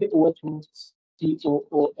यहाँ पे OH हो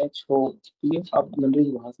COOH हो ठीक है आप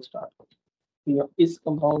नंबरिंग वहाँ से स्टार्ट करें इस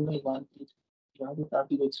कंपाउंड में 1 यहाँ से स्टार्ट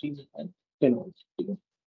की 3 है फेनोल ठीक है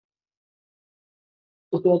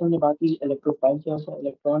उसके बाद हमने बात की इलेक्ट्रोफाइल क्या होता है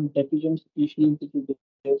electron deficient species which is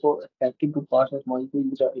therefore attracted to parts of molecules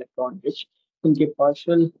which are electron rich उनके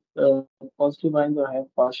partial positive ions और have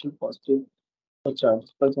partial positive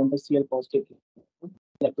charge for example Cl positive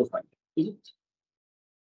electrophile ठीक है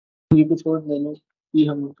तो ये कुछ और लेने की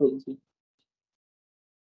हम थोड़ी सी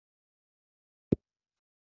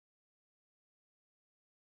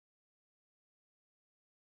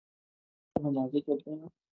हम आगे चलते हैं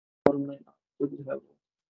और मैं आपको जो है वो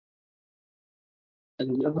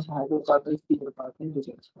हाइड्रोकार्बन की बताते हैं जो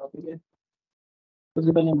टॉपिक है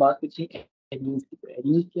सबसे पहले हम बात करते हैं एरीन्स की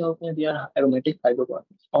एरीन्स क्या होते हैं they are aromatic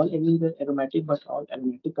hydrocarbons all arenes are aromatic but all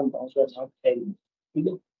aromatic compounds are not arene ठीक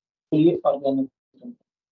है तो ये ऑर्गेनिक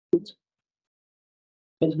कंपाउंड्स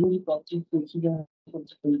बेंजीन की प्रॉपर्टीज देखी जाए तो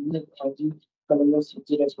बेंजीन एनर्जी कलरलेस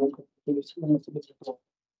सब्जी रेस्पॉन्स करते हैं इसमें मतलब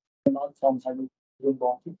नॉट फॉर्म हाइड्रोजन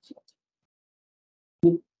बॉन्ड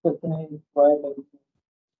करते हैं वायर नॉट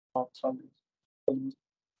फॉर्म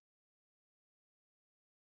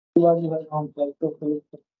उसके बाद जो है हम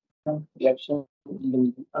इलेक्ट्रोफिलिक रिएक्शन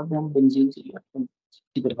अब हम बेंजीन की रिएक्शन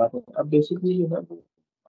की तरफ आते हैं अब बेसिकली जो है वो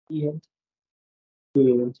ये है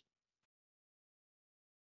कि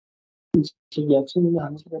रिएक्शन में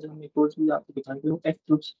आने से पहले हम एक और चीज आपको दिखाएंगे वो x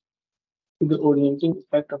groups the orienting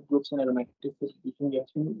effect of groups in aromatic substitution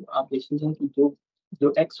reaction आप देखते हैं कि जो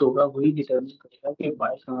जो एक्स होगा वही डिटरमिन करेगा कि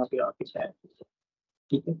वाई कहाँ पे आके जाए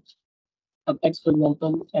ठीक है अब एक्स फॉर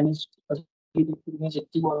एग्जांपल एनएच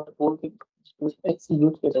जबकि वो फोर के एक्स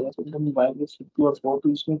यूज कर रहा है तो एकदम वाई ग्रुप 2 और 4 तो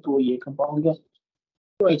इसमें तो ये कंपाउंड है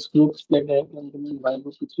तो एक्सक्लूड स्प्लिट है कि अंदर वाई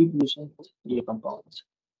ग्रुप की 3 पोजीशन ये कंपाउंड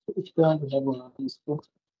तो इस तरह जो है वो हमें इसको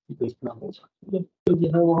देखना होगा ठीक है तो जो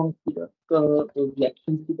है वो हम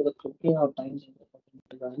रिएक्शन की तरफ चलते हैं और टाइम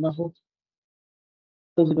लगाना हो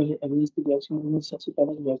सबसे पहले एग्रीज की रिएक्शन में सबसे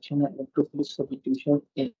पहला रिएक्शन है electrophilic substitution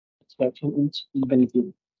reaction in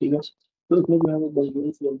benzene ठीक है तो इसमें जो है वो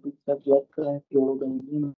बेंजीन सीएल2 के साथ रिएक्ट कर रहा है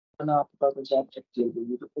क्लोरोबेंजीन ना आपके पास अगर आप चेक किया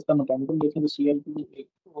जाएगी तो इसका मैकेनिज्म देखें तो सीएल2 एक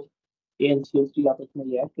एनसीएल3 आपस में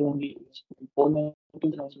रिएक्ट करेंगे फोर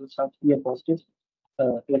नेगेटिव के साथ ये पॉजिटिव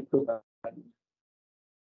इलेक्ट्रोफाइल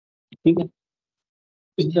ठीक है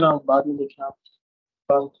इस तरह आप बाद में देखें आप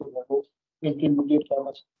पास हो गया हो इंटरमीडिएट क्या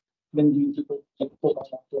होगा बेंजीन की कोई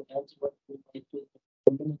इलेक्ट्रोफाइल आपको अटैच हुआ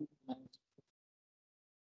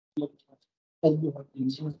अब जो है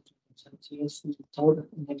बेंजीन सीएल थर्ड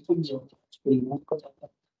नेगेटिव जो है उसको रिमूव कर जाता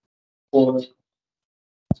है और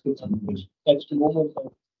उसके साथ एक्स रिमूव होता है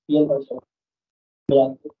पीएल होता है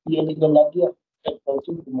पीएल एकदम लग गया एक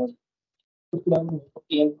पॉजिटिव रिमूव उसके बाद में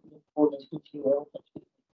पीएल फोर नेगेटिव जो है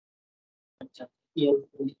अच्छा पीएल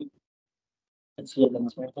अच्छी एकदम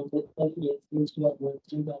से तो फिर ये यूज किया हुआ है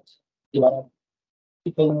दोबारा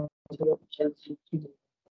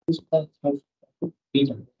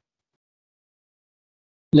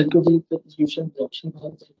इलेक्ट्रोफिलिक सब्स्टिट्यूशन रिएक्शन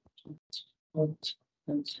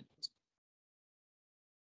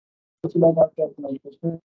उसके बाद आपके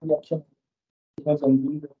रिएक्शन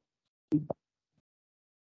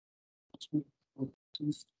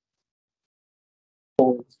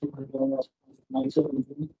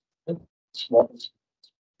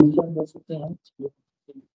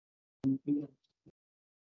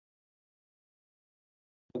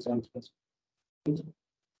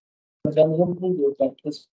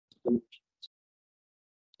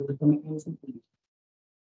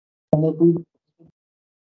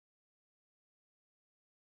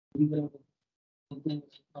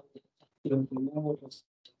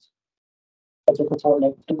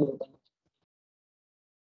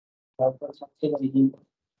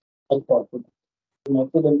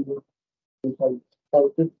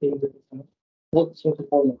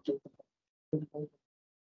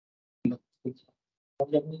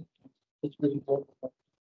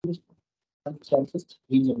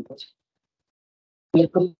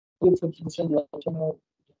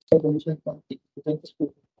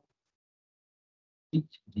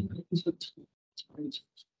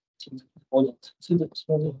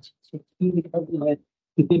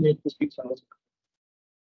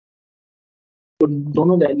तो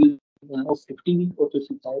दोनों वैल्यूज जो है वो 50 भी और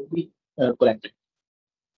 55 भी करेक्ट है।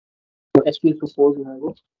 तो H2 4 जो है वो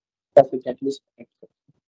परफेक्ट कैटलिस्ट।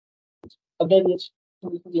 अगर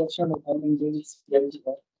रिएक्शन होता है बेंजीन Cl2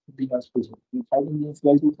 का बिना स्विच मिथाइल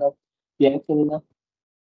Cl2 का रिएक्ट करेगा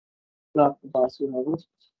तो आपके पास जो है वो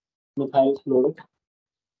मिथाइल क्लोराइड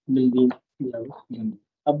बेंजीन जो है वो बनेगा।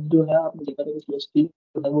 अब जो है आपने देखा था कि CH3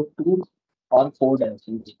 जो है वो 2 और 4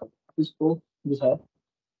 डायरेक्शन में इसको जो है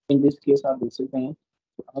इन दिस केस आप देख सकते हैं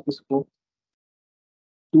तो आप इसको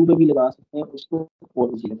 2 पे भी लगा सकते हैं उसको 4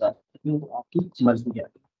 पे भी लगा सकते हैं तो आपकी मर्जी है।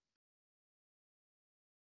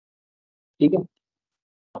 ठीक है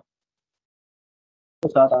तो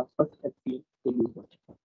साथ आप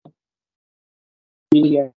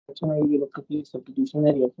रिएक्शन है ये इलेक्ट्रिकल सब्स्टिट्यूशन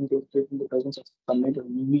है reaction takes place in the presence of sunlight और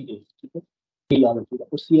यूवी रेज। ठीक है ये याद रखिएगा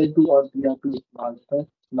और Cl2 और Br2 इस्तेमाल होता है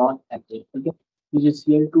नॉन एक्टिव। ठीक है ये जो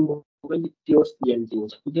Cl2 होगा ये प्योर Cl2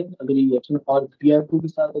 होगा। ठीक है अगर ये रिएक्शन और Br2 के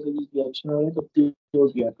साथ अगर ये रिएक्शन हो रहा है तो प्योर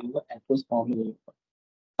Br2 होगा एक्वस फॉर्म में होगा।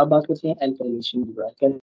 अब बात करते हैं एल्काइलेशन की।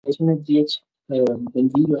 एल्काइलेशन में BH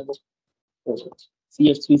बेंजीन जो है वो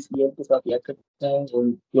CH3Cl के साथ रिएक्ट करता है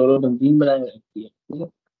और क्लोरोबेंजीन बनाया रखती है। ठीक है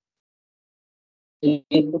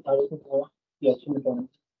एक तो सारे को थोड़ा रिएक्शन में करना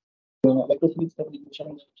electrophilic substitution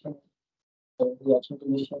reaction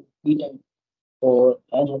condition free time और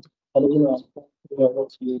एन हेलोजन आयन जो है वो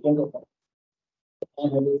रिएक्टेंट होता है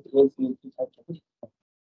एन हेलोजन CH3 साथ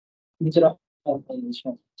दूसरा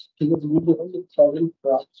एल्काइलेशन। ठीक है तो ये जो है ये ट्रैवल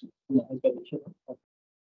क्रॉस एल्काइलेशन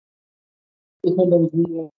इसमें बेंजीन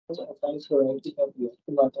जो है असाइल क्लोराइड के साथ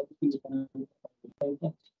रिएक्शन आता है तो इतना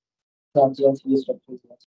ट्रांजिशन ये स्ट्रक्चर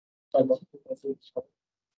है कार्बोक्सिलिक एसिड और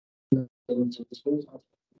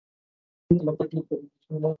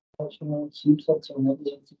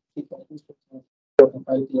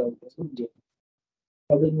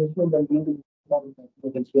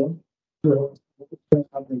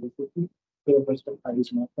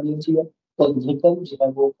निकल जो है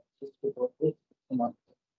वो के तौर पे इस्तेमाल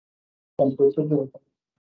टेम्परेचर जो होता है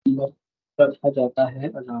रखा जाता है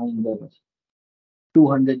अराउंड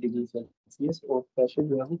 200 डिग्री सेल्सियस और प्रेशर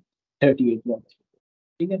जो है वो 38 बार।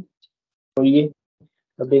 ठीक है तो ये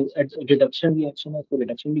रिडक्शन रिएक्शन है तो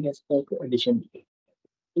रिडक्शन भी कह सकते हैं तो एडिशन भी कह सकते हैं।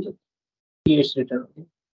 ठीक है ये रिटर्न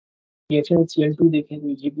रिएक्शन Cl2 देखें तो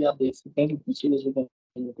ये भी आप देख सकते हैं कि पीछे जैसे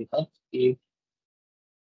मैंने देखा कि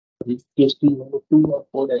CH2 है वो 2 और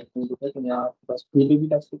 4 डायरेक्शन होता है तो यहाँ आपके पास 2 पे भी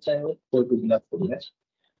लग सकता है और 4 पे भी लग सकता है।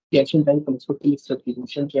 रिएक्शन टाइम कंसोलिक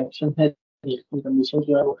सब्स्टिट्यूशन रिएक्शन है रिएक्शन कंडीशन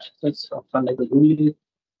जो है वो aspects of sunlight UV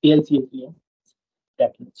AlCl है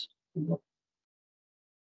दैट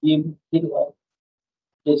ये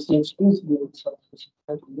CH2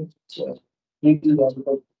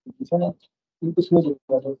 उसमें जो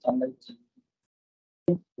है सनलाइट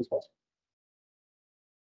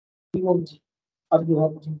अब जो है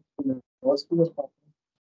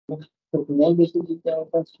तो फिनॉल बेसिकली क्या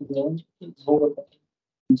होता है फिनॉल वो होता है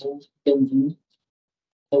जो बेंजीन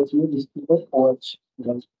बेंजीन जिसके ऊपर OH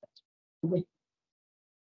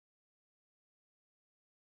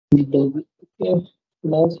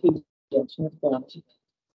फिनॉल की रिएक्शन का नाम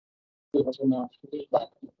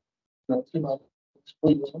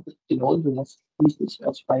फिनॉल जो है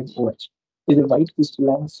C6H5OH is a white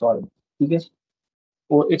crystalline solid। ठीक है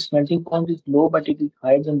और its melting point is low but it is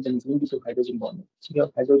higher than benzene due to hydrogen bonding। ठीक है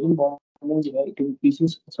हाइड्रोजन बॉन्डिंग जो है it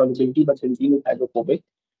increases solubility but benzene is hydrophobic।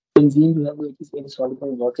 Benzene जो है वो एक insoluble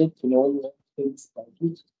in water फिनॉल जो है is slightly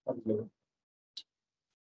soluble।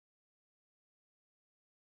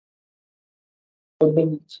 और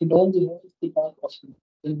फिनॉल जो है इसके पास ऑक्सीजन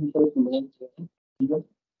फिनॉल जो है ठीक है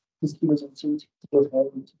इसकी वजह से जो है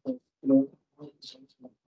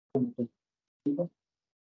ठीक है।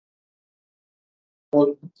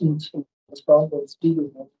 और स्ट्रॉन्ग डेंसिटी जो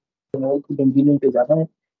है फिनोल की बेंजीन पे ज़्यादा है,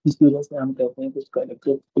 जिसकी वजह से हम कहते हैं कि उसका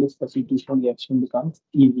electrophilic substitution reaction becomes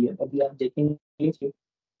easy है। अभी आप देखेंगे कि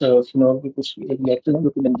फिनोल के कुछ एक रिएक्शन है जो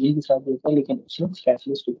कि बेंजीन के साथ होता है, लेकिन उसमें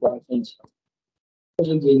कैटलिस्ट रिक्वायर्ड नहीं है। तो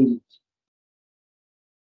यही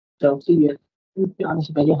सबसे ये आने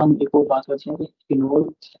से पहले हम एक और बात करते हैं कि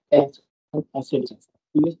फिनोल एसिड,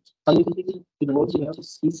 ठीक है। हम ये कहते हैं कि फिनोल जो है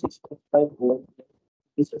C6H5O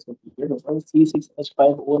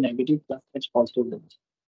C6H5O negative plus H positive,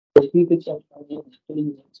 पृथ्वी पे चलता है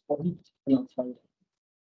फिनोक्साइड।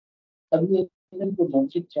 अब ये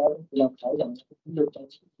positive charge phenoxide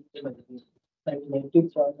negative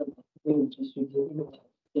charge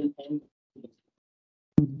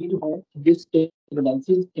ये जो है this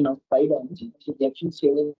stabilizes in oxide ions reaction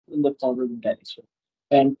stable in the forward direction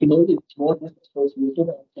and phenol is more than associated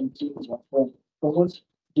and contains water because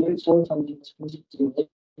therefore some just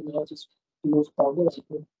use powder like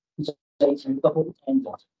alcohol and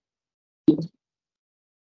water.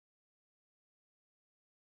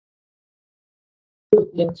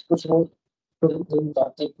 Let's push on to the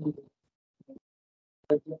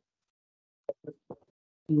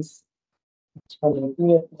is अच्छा, अब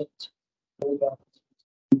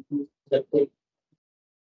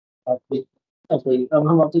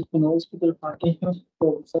हम वापस phenols की तरफ आते हैं।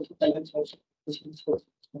 तो सबसे पहले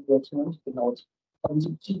फिनोल्स अब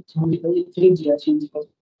ये चीज हम थ्री रिएक्शन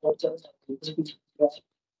और चल सकते हैं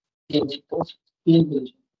तीन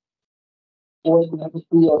और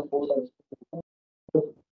टू और फोर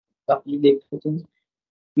आप ये देख सकते हैं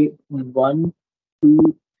कि 1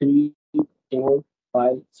 2 3 4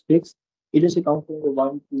 5 6 इधर से काउंट करेंगे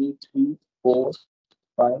 1 2 3 4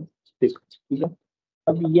 5 6, ठीक है।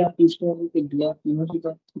 अब ये आप पूछते हैं कि डी आर तीनों की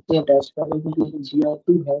बात कितने अटैच कर रहे हैं, क्योंकि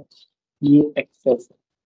Gr2 है ये एक्सेस है,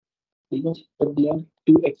 ठीक है। तो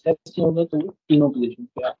Gr2 एक्सेस होगा तो तीनों पोजीशन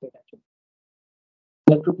पे आपके अटैच होगा।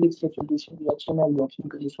 इलेक्ट्रोफिलिक सब्स्टिट्यूशन रिएक्शन और रिएक्शन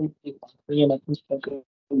कंडीशन एक ये इलेक्ट्रॉन स्पेक्ट्रम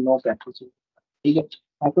नो प्रैक्टिस, ठीक है।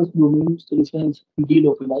 Aqueous bromine solution is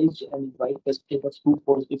delocalized and white precipitate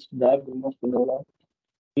 246 black green of phenol,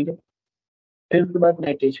 ठीक है। फिर उसके बाद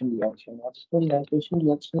नाइट्रेशन रिएक्शन, और इसमें नाइट्रेशन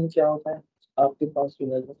रिएक्शन क्या होता है, आपके पास जो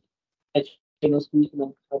है एच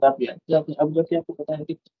बता दिया कि आपने अब जबकि आपको पता है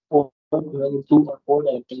कि फोर जो है टू और फोर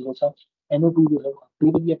डायरेक्टरी होता है, NO2 जो है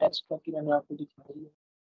टू भी अटैच करके मैंने आपको दिखाई है,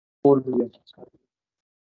 फोर भी अटैच कर,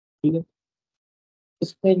 ठीक है।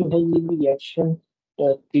 इसमें जो है ये भी रिएक्शन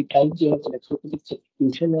की टाइप जो है इलेक्ट्रोफिलिक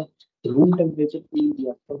सब्स्टिट्यूशन है, रूम टेम्परेचर की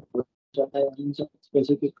रिएक्शन हो जाता है।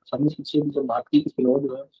 जैसे कि हमने पीछे भी जब बात की कि फिनोल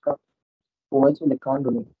जो है उसका OH इलेक्ट्रॉन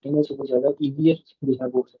डोनेटिंग है, तो ज़्यादा ईजीएस्ट जो है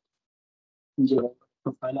वो जो है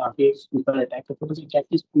प्रोफाइल आके ऊपर अटैक करते हैं, तो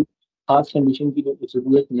एटलीस्ट कोई खास कंडीशन की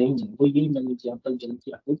जरूरत नहीं है। वो यही मैंने एग्जाम्पल जल्द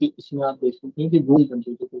किया है कि इसमें आप देख सकते हैं कि रूम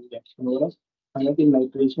टेम्परेचर पर रिएक्शन हो रहा है। हालांकि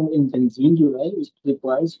नाइट्रेशन इन बेंजीन जो है it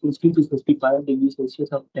requires 50 to 55 degree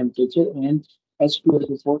Celsius of temperature and H2O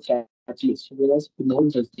before catalyst, whereas phenol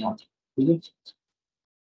does not, ठीक है।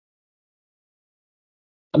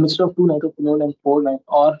 A mixture of two nitrophenol and four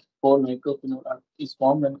nitrophenol is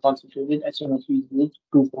formed when concentrated HNO3 is used.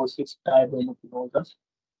 246 dibromophenol is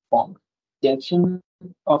formed. The action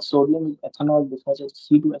of sodium with ethanol because of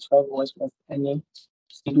C2H5OH plus Na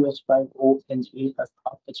C2H5O and A plus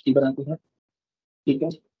half H2 बनाते हैं, ठीक है।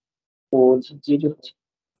 और ये जो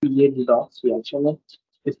ये redox reaction है,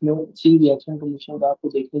 इसमें सी रिएक्शन कंडीशन का आपको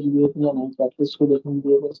देखने की जरूरत नहीं है, नहीं प्रैक्टिस को देखने की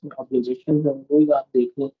जरूरत है, इसमें ऑब्जर्वेशन है वही आप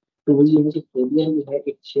देख लें। तो वही है कि सोडियम जो है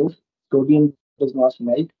एक shape, sodium does not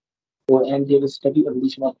melt, और and there is study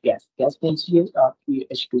evolution of gas, gas कौन सी है आपकी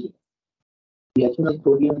H2, reaction of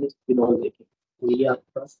sodium with phenol देखें तो ये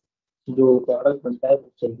आपके पास जो प्रोडक्ट बनता है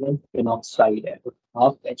वो सोडियम फिनॉक्साइड है, तो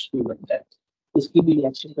हाफ H2 बनता है। इसकी भी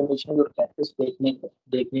रिएक्शन कंडीशन और प्रैक्टिस देखने की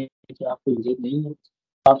आपको जरूरत नहीं है।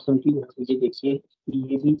 आप समझिए, ये देखिए कि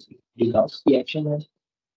ये भी रिडॉक्स रिएक्शन है,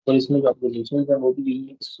 और इसमें जो ऑब्जर्वेशन है वो भी यही है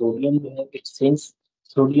कि सोडियम जो है it since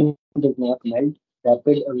sodium does not melt,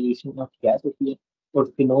 rapid evolution of gas होती है, और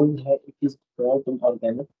फिनोल जो है it is salt in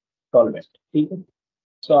organic solvent, ठीक है।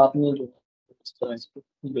 सो आपने जो इस तरह से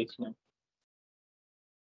देखना है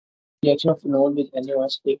reaction of phenol with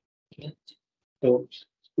NaOH देखिए, तो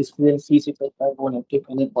इसमें C6H5 वो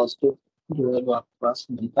नेगेटिव Na पॉजिटिव जो है वो आपके पास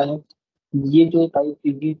मिलता है। ये जो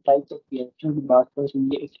टाइप ऑफ रिएक्शन की बात करें तो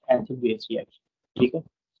ये एक एसिड बेस रिएक्शन, ठीक है।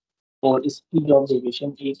 और इसकी जो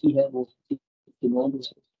ऑब्जर्वेशन एक ही है वो फिनोल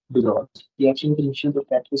विड्रॉल रिएक्शन कंडीशन तो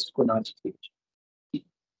कैटलिस्ट को ना चाहिए।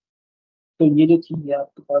 तो ये जो चीज़ है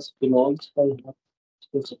आपके पास फिनोल्स का यहाँ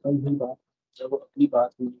तो सेकंड ही बात, जब अगली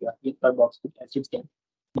बात हुई आती है कार्बोक्सिलिक एसिड की,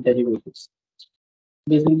 डेरिवेटिव्स।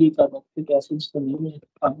 बेसिकली कार्बोक्सिलिक एसिड्स तो नहीं है,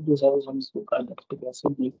 अब जो है हम इसको कार्बोक्सिलिक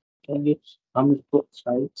एसिड लिखेंगे, हम इसको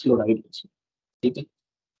साइड क्लोराइड लिखेंगे। ठीक है,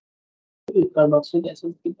 तो कार्बोक्सिलिक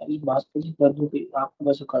एसिड की पहली बात करें कर दूं कि आपके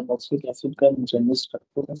पास कार्बोक्सिलिक एसिड का जनरल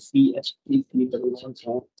स्ट्रक्चर है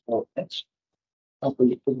CH3COOH। आपको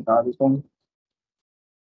लिख के बता देता हूँ,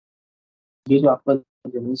 ये जो आपका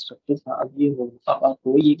जनरल स्ट्रक्चर था, अब ये हो अब आप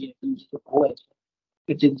हो ये कि जो OH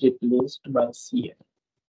it is replaced by CH।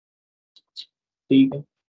 ठीक है,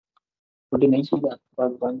 छोटी नहीं चीज आपके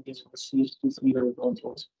पास वन के साथ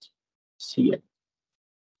CH2COOH।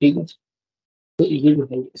 ठीक है, तो ये जो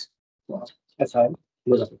है इसको आप एसआई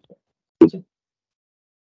बोला सकते हैं। ठीक है,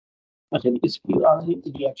 अच्छा इसकी आगे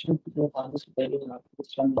रिएक्शन की तरफ आने से पहले मैं आपको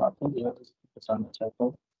कुछ चंद बातें जो है बताना चाहता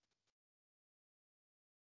हूँ।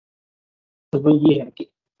 तो वो ये है कि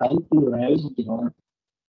एसाइल क्लोराइड जो है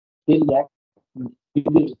they react with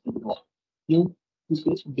क्यों?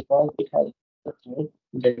 because it has a high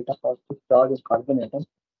delta positive charge of carbon atom.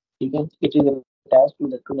 ठीक है, it is attached to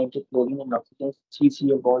electronegative chlorine and oxygen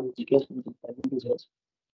CCO bond is equal to 0.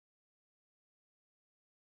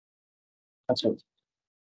 अच्छा,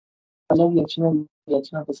 अलग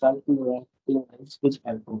reaction of acyl chloride with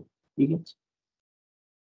alcohol. ठीक है,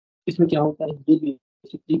 इसमें क्या होता है, ये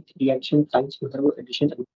बेसिकली रिएक्शन टाइप्स जो है वो एडिशन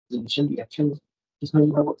एलिमिनेशन रिएक्शन, इसमें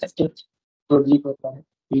जो है वो एस्टर प्रोड्यूस होता है।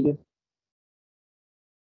 ठीक है,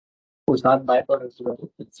 और साथ बाय प्रोडक्ट जो है वो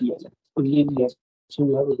HCl है, और ये रिएक्शन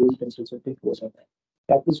जो है वो रूम टेम्परेचर पे हो जाता है।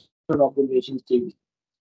 कैपिस्टोर ऑब्जर्वेशन स्टेज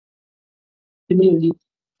सिमिलरली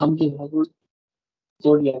हम जो है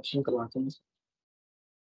वो रिएक्शन करवाते हैं,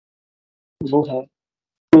 वो है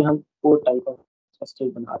कि हम फोर टाइप ऑफ एस्टर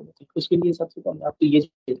बना रहे थे। उसके लिए सबसे पहले आपको ये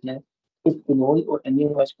देखना है कि फिनोल और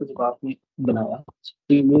NaOH को जब आपने बनाया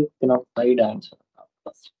तो ये फिनोक्साइड आयन है आपके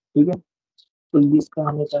पास। ठीक है, तो ये इसका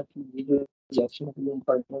हमेशा कि ये जो रिएक्शन है ये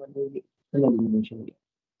पढ़ने वाले ये एलिमिनेशन है।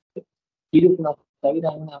 ये जो फिनोक्साइड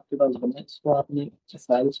आयन आपके पास बना है, इसको आपने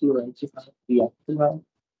एसाइल क्लोराइड के साथ रिएक्ट करवाया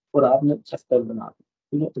और आपने एस्टर बना दिया।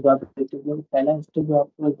 ठीक है, तो आप देखते हो कि पहला एस्टर जो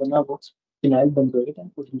आपके पास बना वो फिनाइल बेंजोएट है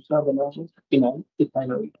और दूसरा बना वो फिनाइल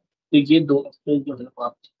इथाइनोएट है। तो ये दो एस्टर जो है वो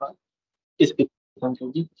आपके पास इस किस्म के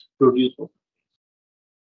भी प्रोड्यूस हो।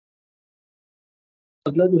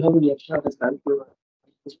 अगला जो है वो रिएक्शन ऑफ एसाइल क्लोराइड,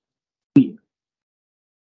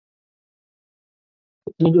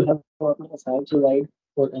 इसमें जो है वो आपने एसाइल क्लोराइड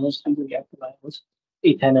और NH3 जो रिएक्ट कराया है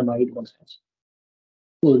इथेनामाइड बना है।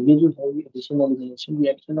 तो ये जो है ये एडिशन एलिमिनेशन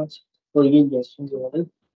रिएक्शन है, और ये रिएक्शन जो है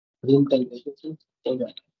रूम टेम्परेचर से हो जाता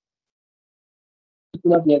है। उसके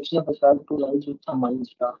बाद रिएक्शन ऑफ एसाइल क्लोराइड जो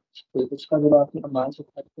अमाइंस का, तो उसका जब आपने अमाइंस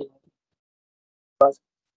करते हैं पास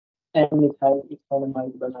एन मिथाइल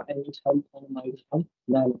इथेनामाइड बना, एन मिथाइल इथेनामाइड हम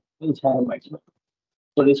नाइन इथेनामाइड बना।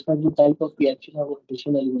 और इसका जो टाइप ऑफ रिएक्शन है वो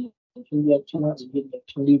एडिशन एलिमिनेशन रिएक्शन है, ये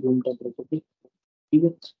रिएक्शन भी रूम टेम्परेचर पे। ठीक है,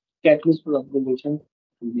 कैटलिस्ट फॉर ऑब्जर्वेशन।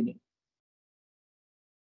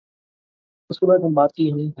 उसके बाद हम बात की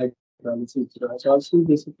हमें हाइड्रोलिसिस। हाइड्रोलिसिस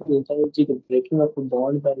बेसिकली होता है जी breaking of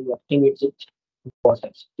bond by reacting with water.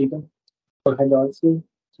 ठीक है, और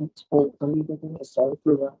हाइड्रोलिसिस को हम कहते हैं acid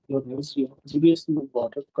chloride reaction with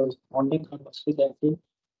water corresponding carboxylic acid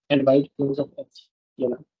and white fumes of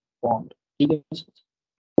HCl bond। ठीक है,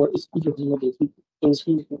 और इसकी जो हमने देखी तो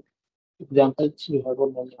इसकी एग्जांपल जो है वो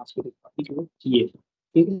मैंने आपको दिखा दी कि वो ये है।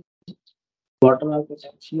 ठीक है, वाटर आपका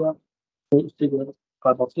HCl, तो उससे जो है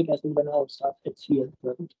कार्बोक्सिलिक एसिड बना और साथ HCl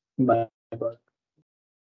बाय प्रोडक्ट।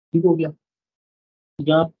 ठीक हो गया।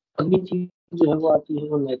 यहाँ अगली चीज जो है वो आती है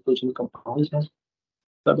वो नाइट्रोजन कंपाउंड है।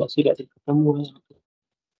 कार्बोक्सिलिक एसिड खत्म हुआ है।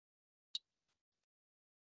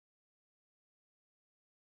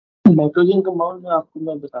 नाइट्रोजन कंपाउंड में आपको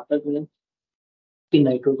मैं बताता चलूं कि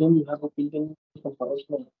नाइट्रोजन जो है वो तीन तीन कंपाउंड्स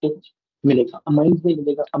में आपको मिलेगा, अमाइड्स में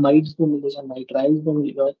मिलेगा, अमाइड्स में मिलेगा, नाइट्राइल्स में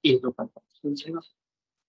मिलेगा और एजो कंपाउंड्स में मिलेगा।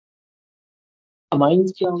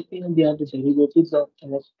 अमाइड्स क्या होते हैं, they are the derivatives of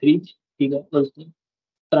NH3। ठीक है, और इसमें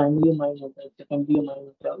प्राइमरी अमाइन होता है, सेकेंडरी अमाइन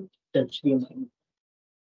होता है और टर्शियरी अमाइन।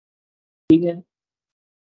 ठीक है,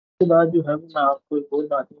 उसके बाद जो है वो मैं आपको एक और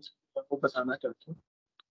बात है वो बताना चाहता हूँ।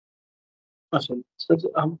 अच्छा,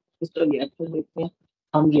 सर हम इसका रिएक्शन देखते हैं,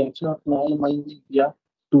 हम रिएक्शन ऑफ नॉन अमाइन या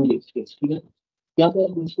टू देखते हैं। ठीक है, यहाँ पे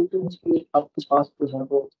आप देख सकते हैं कि आपके पास जो है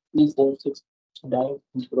वो 2 4 6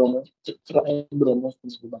 डाई ब्रोमो ब्रोमो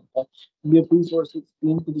बनता है। ये 2 4 6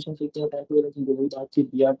 तीन पोजीशन से क्या होता है, तो लेकिन जो वही बात थी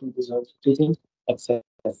Br2 डिसोसिएशन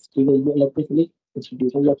एक्सेस। ठीक है, ये इलेक्ट्रोफिलिक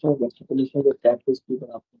सब्स्टिट्यूशन रिएक्शन और इलेक्ट्रोफिलिक जो कैटलिस्ट की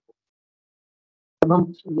तरह आपको। अब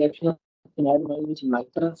हम reaction phenyl amine with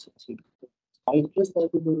nitrous acid, nitrous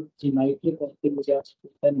acid जो नाइट्रिक एसिड मुझे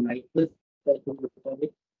आपको नाइट्रस एसिड होता है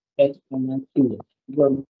HNO2 है, जो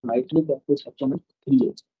नाइट्रिक एसिड HNO3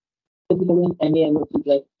 है। NaNO2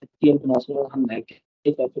 like HCl फिनोल हम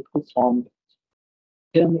लैक्टिक एसिड को फॉर्म,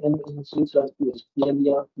 फिर हमने NaNO2 स्टार्ट किया, HCl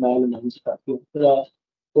या मेलामाइन स्टार्ट किया, फिर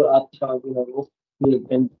और आपके पास जो है वो ये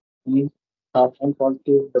benzene half and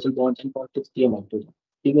positive double bond and positive CM octet,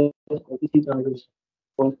 ठीक है। और इसी तरह जो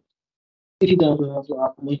और इसी तरह जो है जो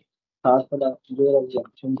आपने खास वाला जो है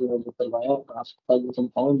रिएक्शन जो है वो करवाया, और आपका जो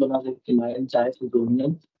कंपाउंड बना वो फिनाइल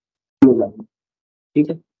डाइसोनियम क्लोराइड, ठीक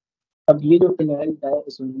है। अब ये जो फिनाइल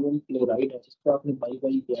डाइसोनियम क्लोराइड है इसको आपने बाई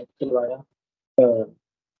बाई रिएक्ट करवाया,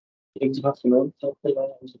 एक जगह फिनोल के साथ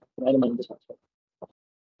करवाया, एक जगह फिनाइल अमाइन के साथ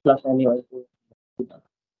प्लस एनी ऑयल को।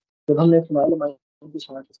 जब हमने फिनाइल अमाइन के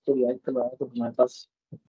साथ इसको रिएक्ट करवाया तो हमारे पास,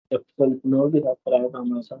 जब फिनोल के साथ कराया तो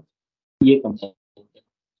हमारे साथ ये कंपाउंड,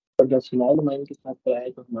 और जब फिनाइल अमाइन के साथ कराया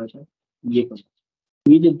तो हमारे साथ ये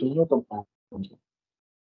कंपाउंड, ये जो दोनों कंपाउंड हैं,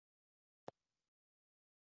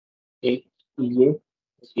 एक ये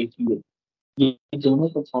एक ये दोनों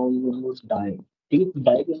कंपाउंड जो है वो डाई, ठीक है।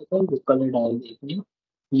 डाई क्या होता है, जो कलर डाई देखते हैं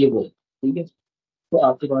ये वो, ठीक है। तो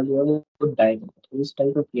आपके पास जो है वो डाई बनता है। तो इस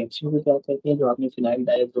टाइप ऑफ रिएक्शन को क्या कहते हैं, जो आपने फिनाइल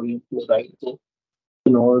डाइसोनियम क्लोराइड को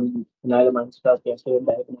फिनोल फिनाइल अमाइन के साथ कैसे डाई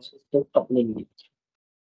बनाया इसको टपने के लिए,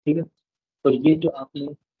 ठीक है। तो ये जो आपने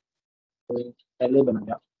पहले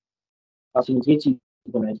बनाया, आपने ये चीज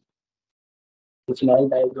बनाई, तो फिनाइल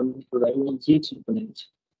डाइसोनियम क्लोराइड में ये चीज बनाई,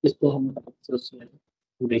 इसको हम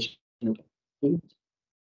रिएक्शन, ठीक है।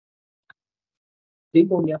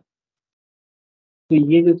 ठीक हो गया। तो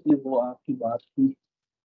ये जो थी वो आपकी बात की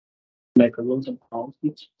नाइट्रोजन कंपाउंड की।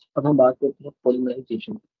 अब हम बात करते हैं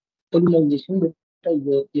पॉलीमराइजेशन। पॉलीमराइजेशन बेटा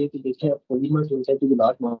ये होती है कि देखिए पॉलीमर जो होता है तो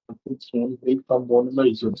large molecule chain build from monomer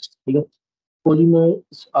units, ठीक है।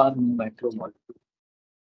 Polymers are macromolecules.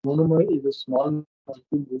 Monomer is a small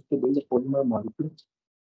molecule used to build a polymer molecule.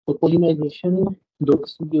 तो पोलीमराइजेशन दो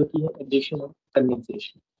किस्म की होती है, एडिशन और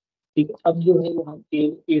कंडेंसेशन, ठीक है। अब जो है वो हम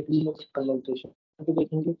एटीन और कंडेंसेशन तो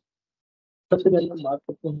देखेंगे। सबसे पहले हम बात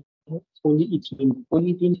करते हैं पॉलीइथीन।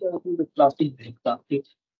 पॉलीइथीन क्या होती है, जो प्लास्टिक बैग प्लास्टिक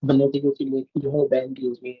बनने के जो कि जो है बैग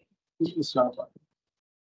यूज में इस्लामाबाद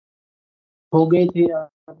हो गए थे,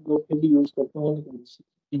 आप लोग फिर भी यूज करते हैं, लेकिन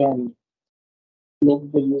बैग लोग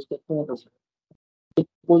जो यूज करते हैं तो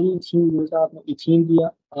पॉलीथीन जैसा आपने इथीन दिया,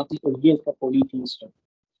 आपने तो ये इसका पॉलीथीन स्ट्रक्चर,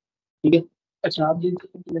 ठीक है। अच्छा आप देख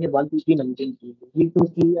सकते हैं कि मैंने 1 2 3 मेंटेन की है, ये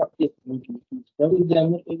क्योंकि आपके जब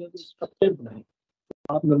एग्जामिनर कहेगा कि स्ट्रक्चर बनाए,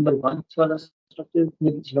 आप नंबर 1 वाला स्ट्रक्चर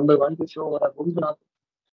नंबर 1 पे शो हो रहा है वो भी बना,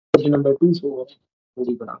 जो नंबर 2 शो हो रहा है वो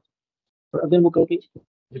भी बना। और अगर वो कहे कि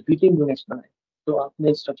रिपीटिंग यूनिट्स बनाए तो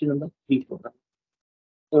आपने स्ट्रक्चर नंबर 3 शो करना,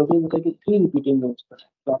 और अगर वो कहे कि 3 रिपीटिंग यूनिट्स बनाए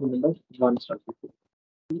तो आपने नंबर 1 स्ट्रक्चर।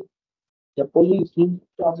 या पॉलीथीन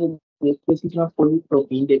तो आप देखते इसी तरह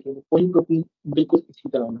पॉलीप्रोपीन देखेंगे, पॉलीप्रोपीन बिल्कुल इसी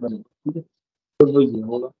तरह बनेगा, ठीक है। तो वो ये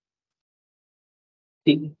होगा,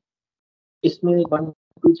 ठीक है। इसमें 1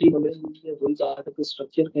 2 3 नंबर वही कहा था कि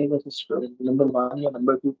स्ट्रक्चर कहेगा तो नंबर 1 या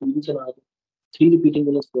नंबर 2 कोई भी चला दो, 3 रिपीटिंग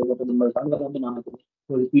यूनिट्स कहेगा तो नंबर 1 वाला बना दो,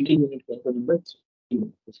 और रिपीटिंग यूनिट कहेगा तो नंबर 3,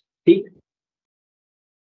 ठीक है।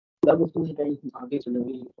 अब उसमें कहीं आगे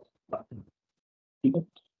चलेंगे ये बात है, ठीक है।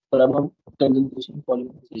 और अब हम कंडेंसेशन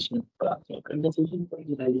पॉलीमराइजेशन पर आते हैं। कंडेंसेशन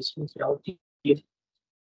पॉलीमराइजेशन क्या होती है,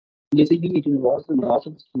 basically it involves a lot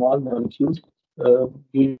of small molecules,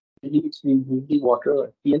 usually it's usually water or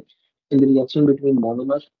HCl in the reaction between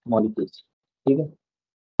monomer molecules, ठीक है।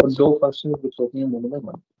 और दो पर्सन कुछ होते हैं मोनोमर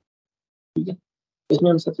molecule, ठीक है। इसमें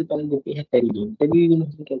हम सबसे पहले देखते हैं टेरिडीन। टेरिडीन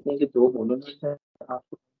हम कहते हैं कि दो मोनोमर्स हैं,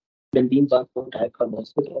 आपको बेंजीन बात को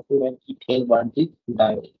dicarboxylic acid and ethane bond की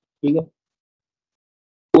डायो, ठीक है।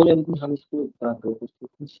 और यदि हम इसको इस तरह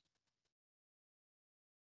से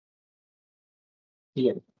ठीक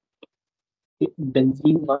है,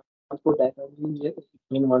 बेंजीन बात को डाइकार्बोक्सिलिक है,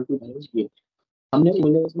 इथेन बांड की डायो ये हमने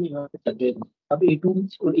ओलेस में यहाँ पे टके थे। अब ए टू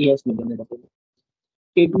और ए एस निकलने लगे।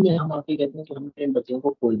 ए टू में हम आके कहते हैं कि हमने इन बच्चों को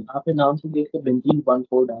खोलना, आपने नाम से देख कर बेंजीन 1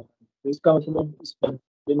 4 डाला, तो इसका मतलब इस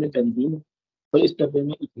डब्बे में बेंजीन है और इस डब्बे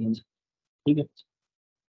में इथेन, ठीक है।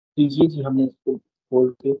 तो ये चीज हमने इसको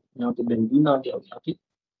खोल के यहाँ पे बेंजीन आ गया और यहाँ पे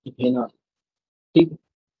इथेन आ गया, ठीक है।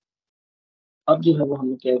 अब जो है वो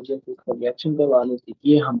हमने क्या किया कि इसका रिएक्शन करवाने से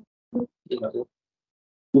ये हम देखा तो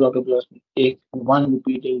पूरा का पूरा एक 1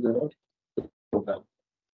 रिपीटिंग जो है होगा,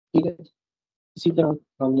 ठीक है। इसी तरह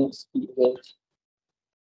हमने इसकी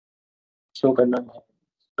शो करना है,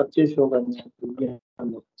 स्ट्रक्चर शो करना है, तो ये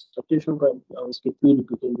हमने स्ट्रक्चर शो कर दिया और उसके 3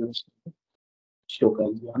 रिपीटेड यूनिट्स शो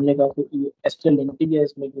कर दिया। हमने कहा था कि ये एस्टर लिंकेज है,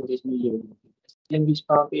 इसमें जो इसमें ये लिंकेज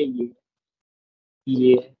कहाँ पे ये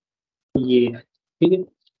ये है, ठीक है।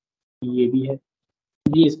 ये भी है,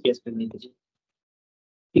 ये इसके एस्टर लिंकेज है,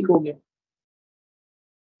 ठीक हो गया।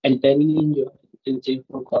 एल्टेरिन जो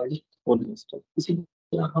है कॉल्ड पॉलिएस्टर। इसी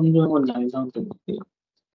तरह हम जो है वो लाइजॉन को देखते हैं।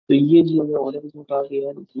 तो ये जो है ऑरेंज में कहा कि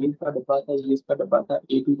यार ये इसका डब्बा था, ये इसका डब्बा था,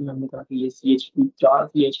 A2 में हमने कहा कि ये CH2 चार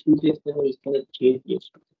CH2 थे इसमें और इसके अंदर 6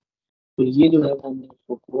 CH2। तो ये जो है वो हमने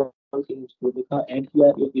उसको खोल के उसको देखा, ऐड किया,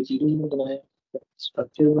 एक एसिडिन में बनाया,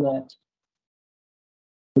 स्ट्रक्चर बनाया।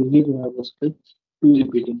 तो ये जो है वो उसके टू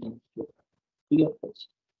रिपीटिंग है। ठीक है,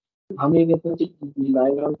 हम ये कहते हैं कि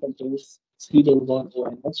diagram contains C double bond O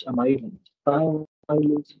N H amide है, कहाँ है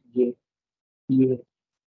अमाइड, ये ये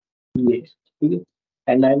ठीक है,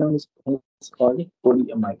 and diagram is called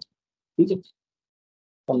polyamide. ठीक है,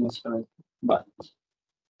 समझ बात।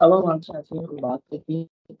 अब हम आगे आते हैं और बात करते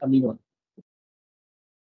हैं अमीनो।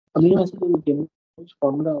 अमीनो एसिड का जो केमिकल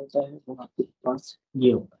फॉर्मूला होता है वो आपके पास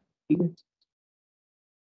ये होगा। ठीक है,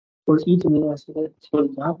 और ईच अमीनो एसिड है, और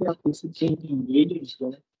यहाँ पे आप देख सकते हैं कि ये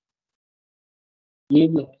जो है ये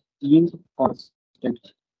जो है ये कांस्टेंट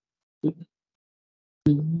है। ठीक है,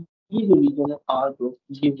 ये जो रीजन है आर ग्रुप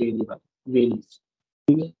ये वेरिएबल वेरीज।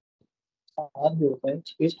 ठीक है, आर जो होता है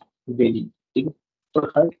इट वेरी। ठीक है, तो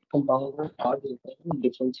हर कंपाउंड में आर जो होता है वो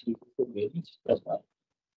डिफरेंट तरीके से वेरी करता है।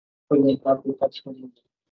 तो ये आपके पास फॉर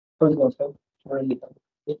एग्जाम्पल थोड़ा लिखा है,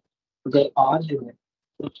 अगर आर जो है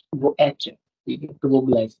वो एच है, ठीक है, तो वो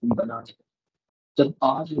ग्लाइसिन बना है। जब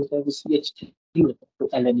आर जो होता है वो CH3 होता है तो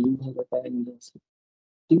एलेनिन हो जाता है एमिनो एसिड।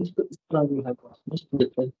 ठीक है, तो इस तरह जो है वो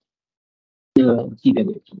डिफरेंट चीजें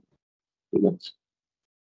देखी। ठीक है,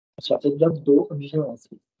 अच्छा, तो जब दो अमीनो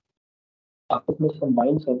एसिड आपस में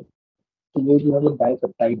कंबाइन करें तो वो जो है वो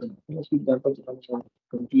डाइपेप्टाइड बनाते हैं। उसकी एग्जाम्पल जो हम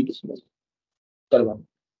कंप्लीट इसमें करवा।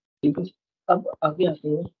 ठीक है, अब आगे आते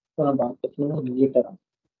हैं थोड़ा बात करते हैं रिएक्टर।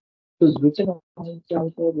 तो रिएक्टर क्या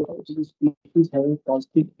होता है, बेटा it is species having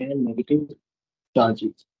positive and negative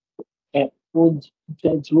charges. वो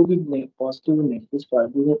चाहे जो भी पॉजिटिव और नेगेटिव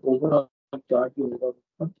चार्जेस है ओवरऑल चार्ज जो होगा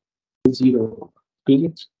जीरो होगा। ठीक है,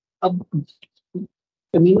 अब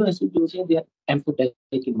अमीनो एसिड जो है they are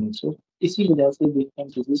amphoteric in nature, इसी वजह से they can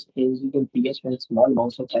resist changing in pH when small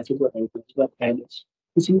amounts of acid और हाइड्रोजन आर एडेड।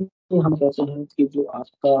 इसीलिए हम कहते हैं कि जो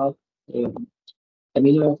आपका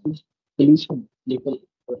amino acid solution level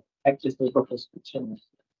act as per prescription है।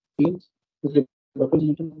 ठीक है, तो doctor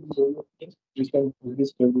you can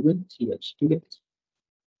this changing pH. ठीक है,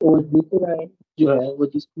 और ग्लूटाराइन जो है वो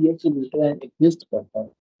जिस पीएच से ग्लूटाराइन एग्जिस्ट करता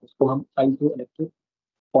है उसको हम आइसो इलेक्ट्रिक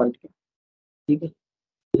पॉइंट कहते हैं। ठीक है,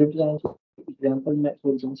 एग्जाम्पल मैं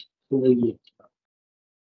बोल दूँ तो ये,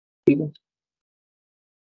 ठीक है,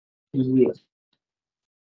 ये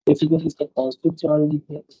बेसिकली इसका पॉजिटिव चार्ज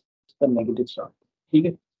है, इसका नेगेटिव चार्ज। ठीक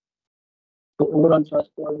है, तो ओवरऑल चार्ज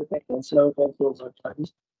को अगर मैं कैंसिल आउट है तो ओवरऑल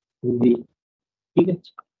चार्ज ये। ठीक है,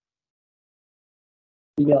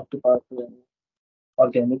 ये आपके पास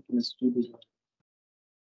ऑर्गेनिक केमिस्ट्री भी जो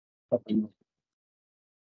है।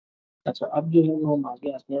 अच्छा, अब जो है वो हम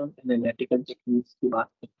आगे आते हैं एनालिटिकल टेक्निक्स की बात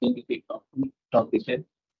करते हैं, कि टॉपिक है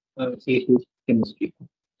केमिस्ट्री।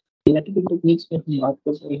 एनालिटिकल टेक्निक्स में हम बात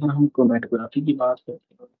करते हैं, हम क्रोमेटोग्राफी की बात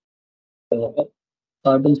करते हैं,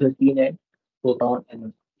 कार्बन 13 है, प्रोटॉन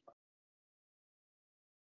एनर्जी।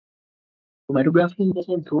 क्रोमेटोग्राफी में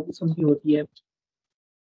जैसे दो किस्म की होती है,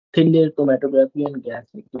 thin layer chromatography and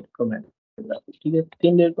gas liquid chromatography. ठीक है,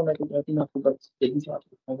 थिन लेयर क्रोमेटोग्राफी में आपको बस यही से आप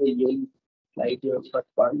दिखाएंगे ये लाइट जो है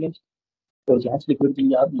पढ़ लें, और गैस लिक्विड के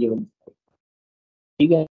लिए आप ये वाली।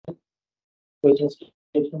 ठीक है, कोई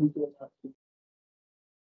स्टेशन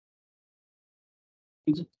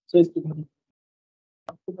ठीक है, तो इसके बाद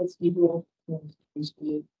आपको बस ये जो है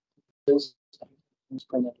इसके दो साइड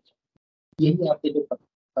करना है। यही आपके जो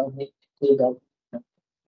पता है कोई बात नहीं।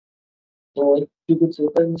 तो एक कुछ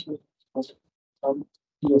होता है हम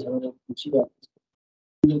ये है पूछी बात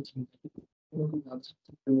ये चीज़ है, वो भी जान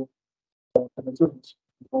सकते हो, जो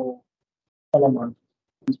वो वाला मान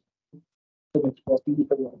तो कॉपी की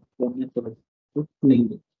तरह करने तो नहीं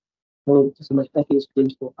है, वो समझता है कि इस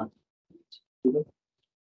पेज को आगे। ठीक है,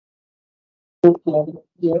 तो क्या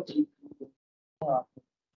ये है, आप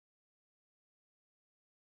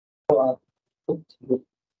तो आप तो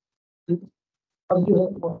अब जो है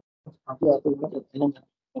वो आगे आते हुए कहते हैं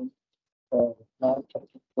और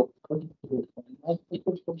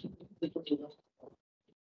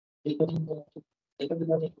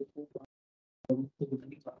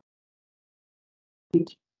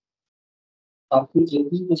आपकी जो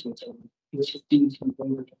भी कुछ सोचा है वो शक्ति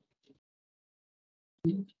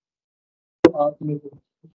तो आपने कुछ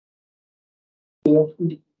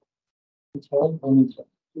और होनी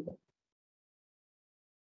चाहिए।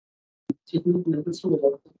 ठीक है, लेकिन से लगा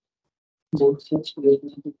बहुत सोच के लेकिन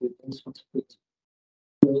तो सोच के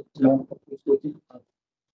नाम का सोच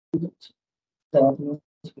के साथ में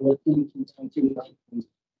व्यक्ति की संख्या भी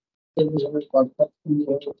है, मुझे कॉन्टेक्ट भी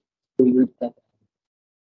है, तो ये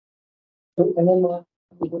तो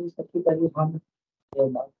तो सबसे पहले हम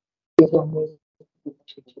जैसे हमने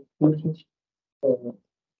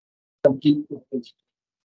कंप्लीट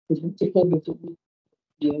इसमें चिकन बेसिकली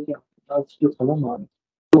ये है कि आपके पास जो एनएमआर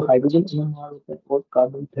तो हाइड्रोजन एनएमआर होता है और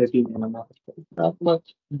कार्बन 13 एनएमआर होता है। तो आपके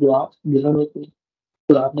पास जो आप गिवन होते हैं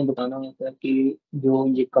तो आपने बताना होता है कि जो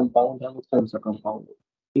ये कंपाउंड है वो कौन सा कंपाउंड है।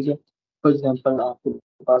 ठीक है, फॉर एग्जांपल आपके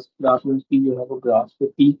पास ग्राफ में उसकी जो है वो ग्राफ पे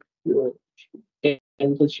पीक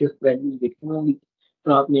केमिकल शिफ्ट वैल्यू देखनी होगी।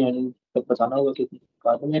 तो आपने यानी तक बताना होगा कितनी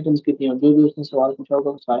कार्बन एटम्स कितनी हैं, जो भी उसने सवाल पूछा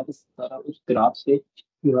होगा वो सारा का सारा उस ग्राफ से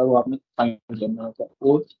जो है वो आपने फाइंड करना होता है।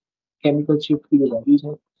 और केमिकल शिफ्ट की जो वैल्यूज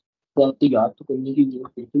है तो आपको याद तो करने की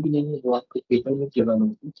जरूरत बिल्कुल भी नहीं है, जो आपके पेपर में गिवन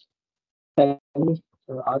होगी। पहले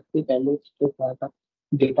आज से पहले जो था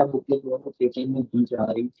डेटा बुकलेट जो है वो पेपर में दी जा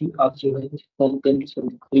रही थी। अब जो है कंटेंट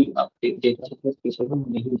सेंट्री आपके डेटा बुकलेट पेपर में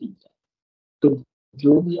नहीं दी जा। तो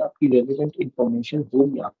जो भी आपकी रेलिवेंट इंफॉर्मेशन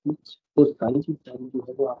होगी आपकी वो सारी की सारी जो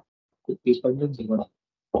है वो आपको पेपर में देना।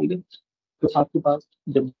 ठीक है, तो आपके पास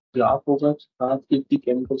जब ग्राफ होगा साथ की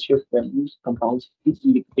केमिकल शिफ्ट वैल्यूज कंपाउंड्स की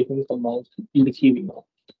लिखी कंपाउंड्स की लिखी हुई हो।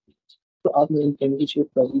 तो आपने इन केमिकल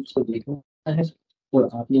शिफ्ट वैल्यूज को देखना है और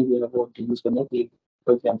आपने जो है वो इंट्रोड्यूस करना है कि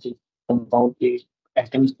फॉर एग्जाम्पल कंपाउंड के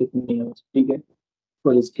एटम्स कितने हैं, ठीक है,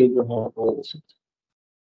 और इसके जो है वो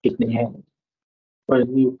कितने हैं, और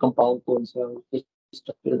न्यू कंपाउंड कौन सा है,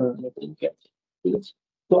 स्ट्रक्चर बनाने के लिए क्या है, ठीक है।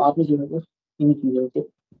 तो आपने जो है वो इन चीज़ों को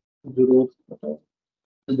जरूर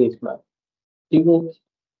देखना है। ठीक है,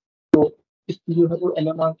 तो इसकी जो है वो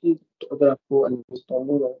एनएमआर की अगर आपको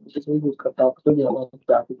अंडरस्टैंडिंग है जैसे उसका टॉपिक जो है वो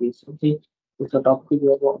एप्लीकेशन थी, उसका टॉपिक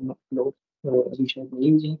जो है वो हम लोग अभी शायद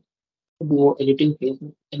नहीं हुई है। वो एडिटिंग फेज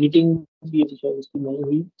में एडिटिंग भी अभी शायद उसकी नहीं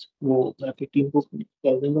हुई। वो मैं आपकी टीम को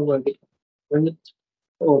कह दूंगा वो एडिट करेंगे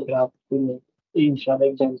और फिर आपको इंशाल्लाह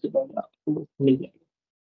एग्जाम के बाद आपको मिल जाएगा।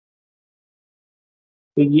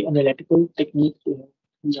 तो ये एनालिटिकल टेक्निक जो है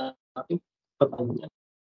यहाँ पे बताऊंगा।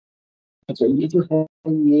 अच्छा ये जो है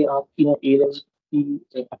ये आपकी ना ए लेवल की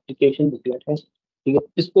एप्लीकेशन बुकलेट है, ठीक है,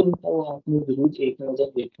 इसको जो है वो आपने जरूर एक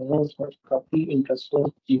नज़र देखना है। उसमें काफ़ी इंटरेस्टिंग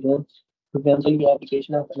चीज़ें, फॉर एग्जाम्पल ये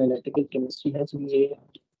एप्लीकेशन ऑफ एनालिटिकल केमिस्ट्री है। तो ये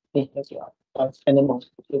देखते हैं कि आप NMR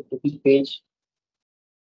page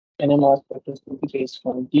NMR spectroscopy page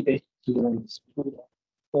 20 पे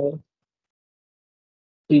तो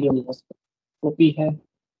स्कोपी है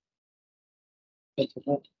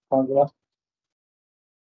फॉर्मूला।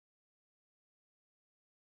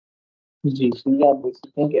 जी तो ये आप देख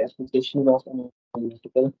सकते हैं कि एप्लीकेशन ऑफ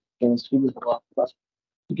एनालिटिकल केमिस्ट्री जो है आपके पास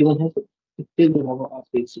गिवन है। तो इससे जो है वो आप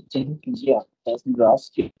देख सकते हैं कि ये आपके पास ग्राफ्स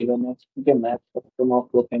के गिवन है, ठीक है, math spectrum of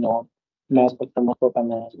propanol, math spectrum of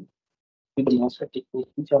propanol, ठीक है, मैथ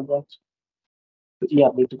स्पेक्ट्रम चल रहा है। तो ये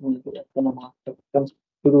आप देख सकते हैं कि एनएमआर स्पेक्ट्रम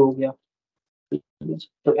शुरू हो गया, ठीक है,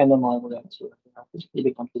 तो एनएमआर वगैरह से यहाँ पे ये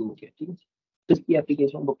देखना शुरू हो गया, ठीक है। तो इसकी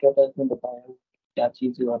एप्लीकेशन बुक क्या था इसमें बताया है क्या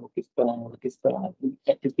चीज़ जो है वो किस तरह है, किस तरह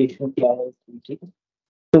एप्लीकेशन क्या है इसकी, ठीक है।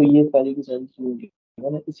 तो ये सारी की सारी चीजें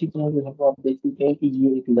मैंने इसी तरह जो है वो आप देख सकते हैं कि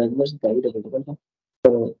ये एक लर्नर्स गाइड अवेलेबल है।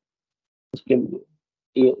 तो उसके लिए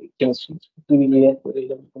ये केमिस्ट्री की भी है तो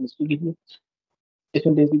केमिस्ट्री की भी।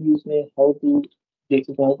 इसमें बेसिकली उसमें हाउ टू देख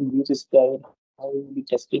सकते हैं how to use style, how be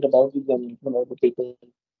tested about examination about the paper,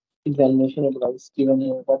 examination advice given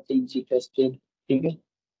है, व्हाट इज टेस्टेड, ठीक है,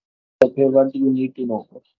 तो फिर what you need to know.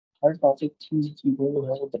 Her topic की चीजें जो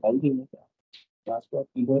है वो बताई गई है क्या आपको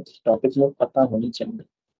चीजें टॉपिक में पता होनी चाहिए,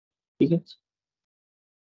 ठीक है।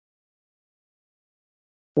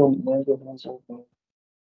 तो मैं जो है वो तो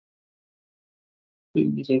ये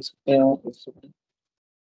देख सकते हैं आप इससे।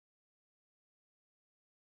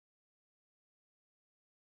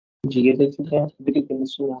 जी ये देख सकते हैं फिजिकल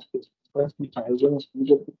केमिस्ट्री आपके पास दिखाई है उसकी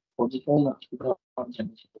जो पोजीशन आपकी और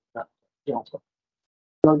यहाँ पर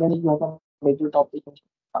ऑर्गेनिक यहाँ का मेजर टॉपिक है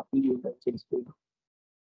काफी यूज है केमिस्ट्री।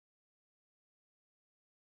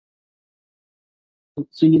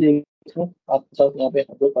 तो ये देखें आपके पास यहाँ पे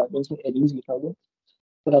हाइड्रोकार्बन में एरीज लिखा हुआ है।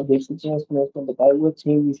 और आप देख सकते हैं उसमें उसमें बताया हुआ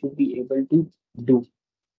thing we should be able to do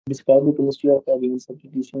describe the chemistry of arene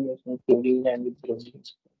substitution of chlorine and with bromine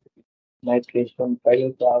nitration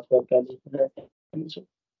पायरोक्लास और कैल्शियम।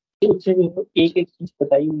 तो उससे भी एक एक चीज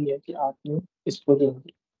बताई हुई है कि आपने इसको जो है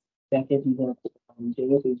क्या क्या चीजें आपको बतानी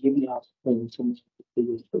चाहिए। तो ये भी आप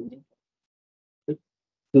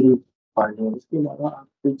जरूर पढ़ लें। इसके अलावा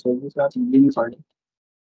आपको चाहिए कि आप ये भी पढ़ लें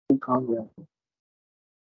कहाँ गया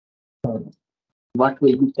व्हाट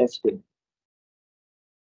विल बी टेस्टेड,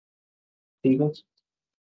 ठीक है,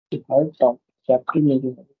 कि हर टॉप चैप्टर में जो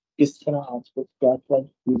है किस तरह आपको क्या क्या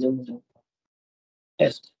चीजें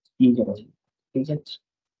टेस्ट की जाएगी, ठीक है,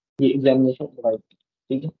 ये एग्जामिनेशन प्रोवाइड,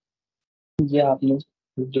 ठीक है। ये आपने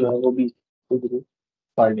जो है वो भी जरूर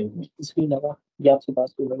पर डे में। इसके अलावा ये आपके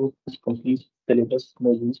पास जो है वो कंप्लीट सिलेबस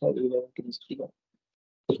मौजूद है A11 केमिस्ट्री का।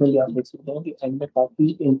 उसमें भी आप देख सकते हैं कि एंड में काफ़ी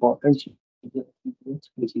इंपॉर्टेंट चीज़ें रखी हुई हैं,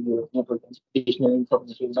 जैसे कि additional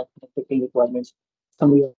information, technical requirements,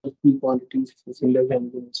 summary of key quantities, similar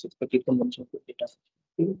and expected consumption of data.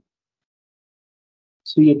 ठीक है?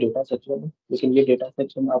 सो ये डेटा सेक्शन है, लेकिन ये डेटा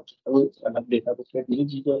सेक्शन आपको अलग डेटा बुक नहीं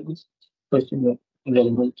दी जाएगी, तो इसमें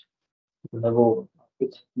रेलिवेंट जो है वो आपके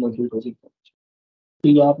पास मौजूद होगी। तो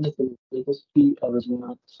ये आपने सिलेबस की अगर मैं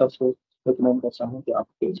आप सबको रिकमेंड करता हूँ कि आप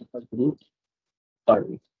पेज पर जरूर पढ़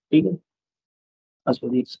लें। ठीक है। अच्छा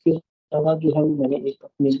जी, इसके अलावा जो है वो मैंने एक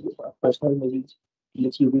अपनी पर्सनल मेरी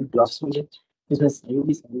लिखी हुई ग्लास में है, जिसमें सारी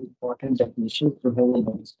की सारी इंपॉर्टेंट डेफिनेशन जो है वो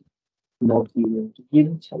मैंने नोट की हुई है। तो ये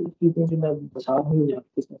सारी चीज़ें जो मैं बता रहा हूँ ये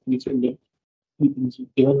आपके साथ नीचे लिंक की नीचे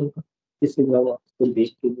केवल होगा, जिससे जो है वो आपको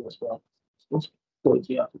देख के जो है सो आप उसको खोल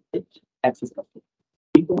के आप एक्सेस कर सकते हैं।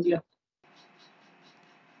 ठीक हो गया।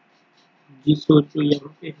 जी, सो जो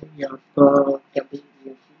यहाँ पे है ये आपका क्या बोलते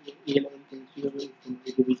हैं A11 केमिस्ट्री और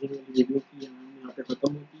डिवीजन वाली वीडियो की यहाँ पे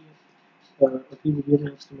खत्म होती है। और अगली वीडियो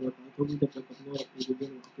में आपसे मुलाकात होगी, तब तक अपना और अपनी वीडियो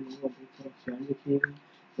में आपके लोगों का बहुत सारा ख्याल रखिएगा।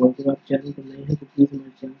 और अगर आप चैनल पर नए हैं तो प्लीज़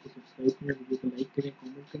हमारे चैनल को सब्सक्राइब करें, वीडियो को लाइक करें,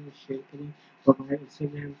 कमेंट करें, शेयर करें और हमारे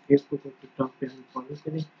इंस्टाग्राम, फेसबुक और टिकटॉक पे हमें फॉलो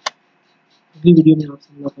करें। अगली वीडियो में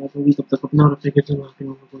आपसे मुलाकात होगी, तब तक अपना और अपने के लोगों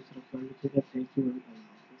का बहुत सारा ख्याल रखिएगा। थैंक यू एंड अल्लाह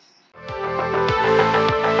हाफ़िज़।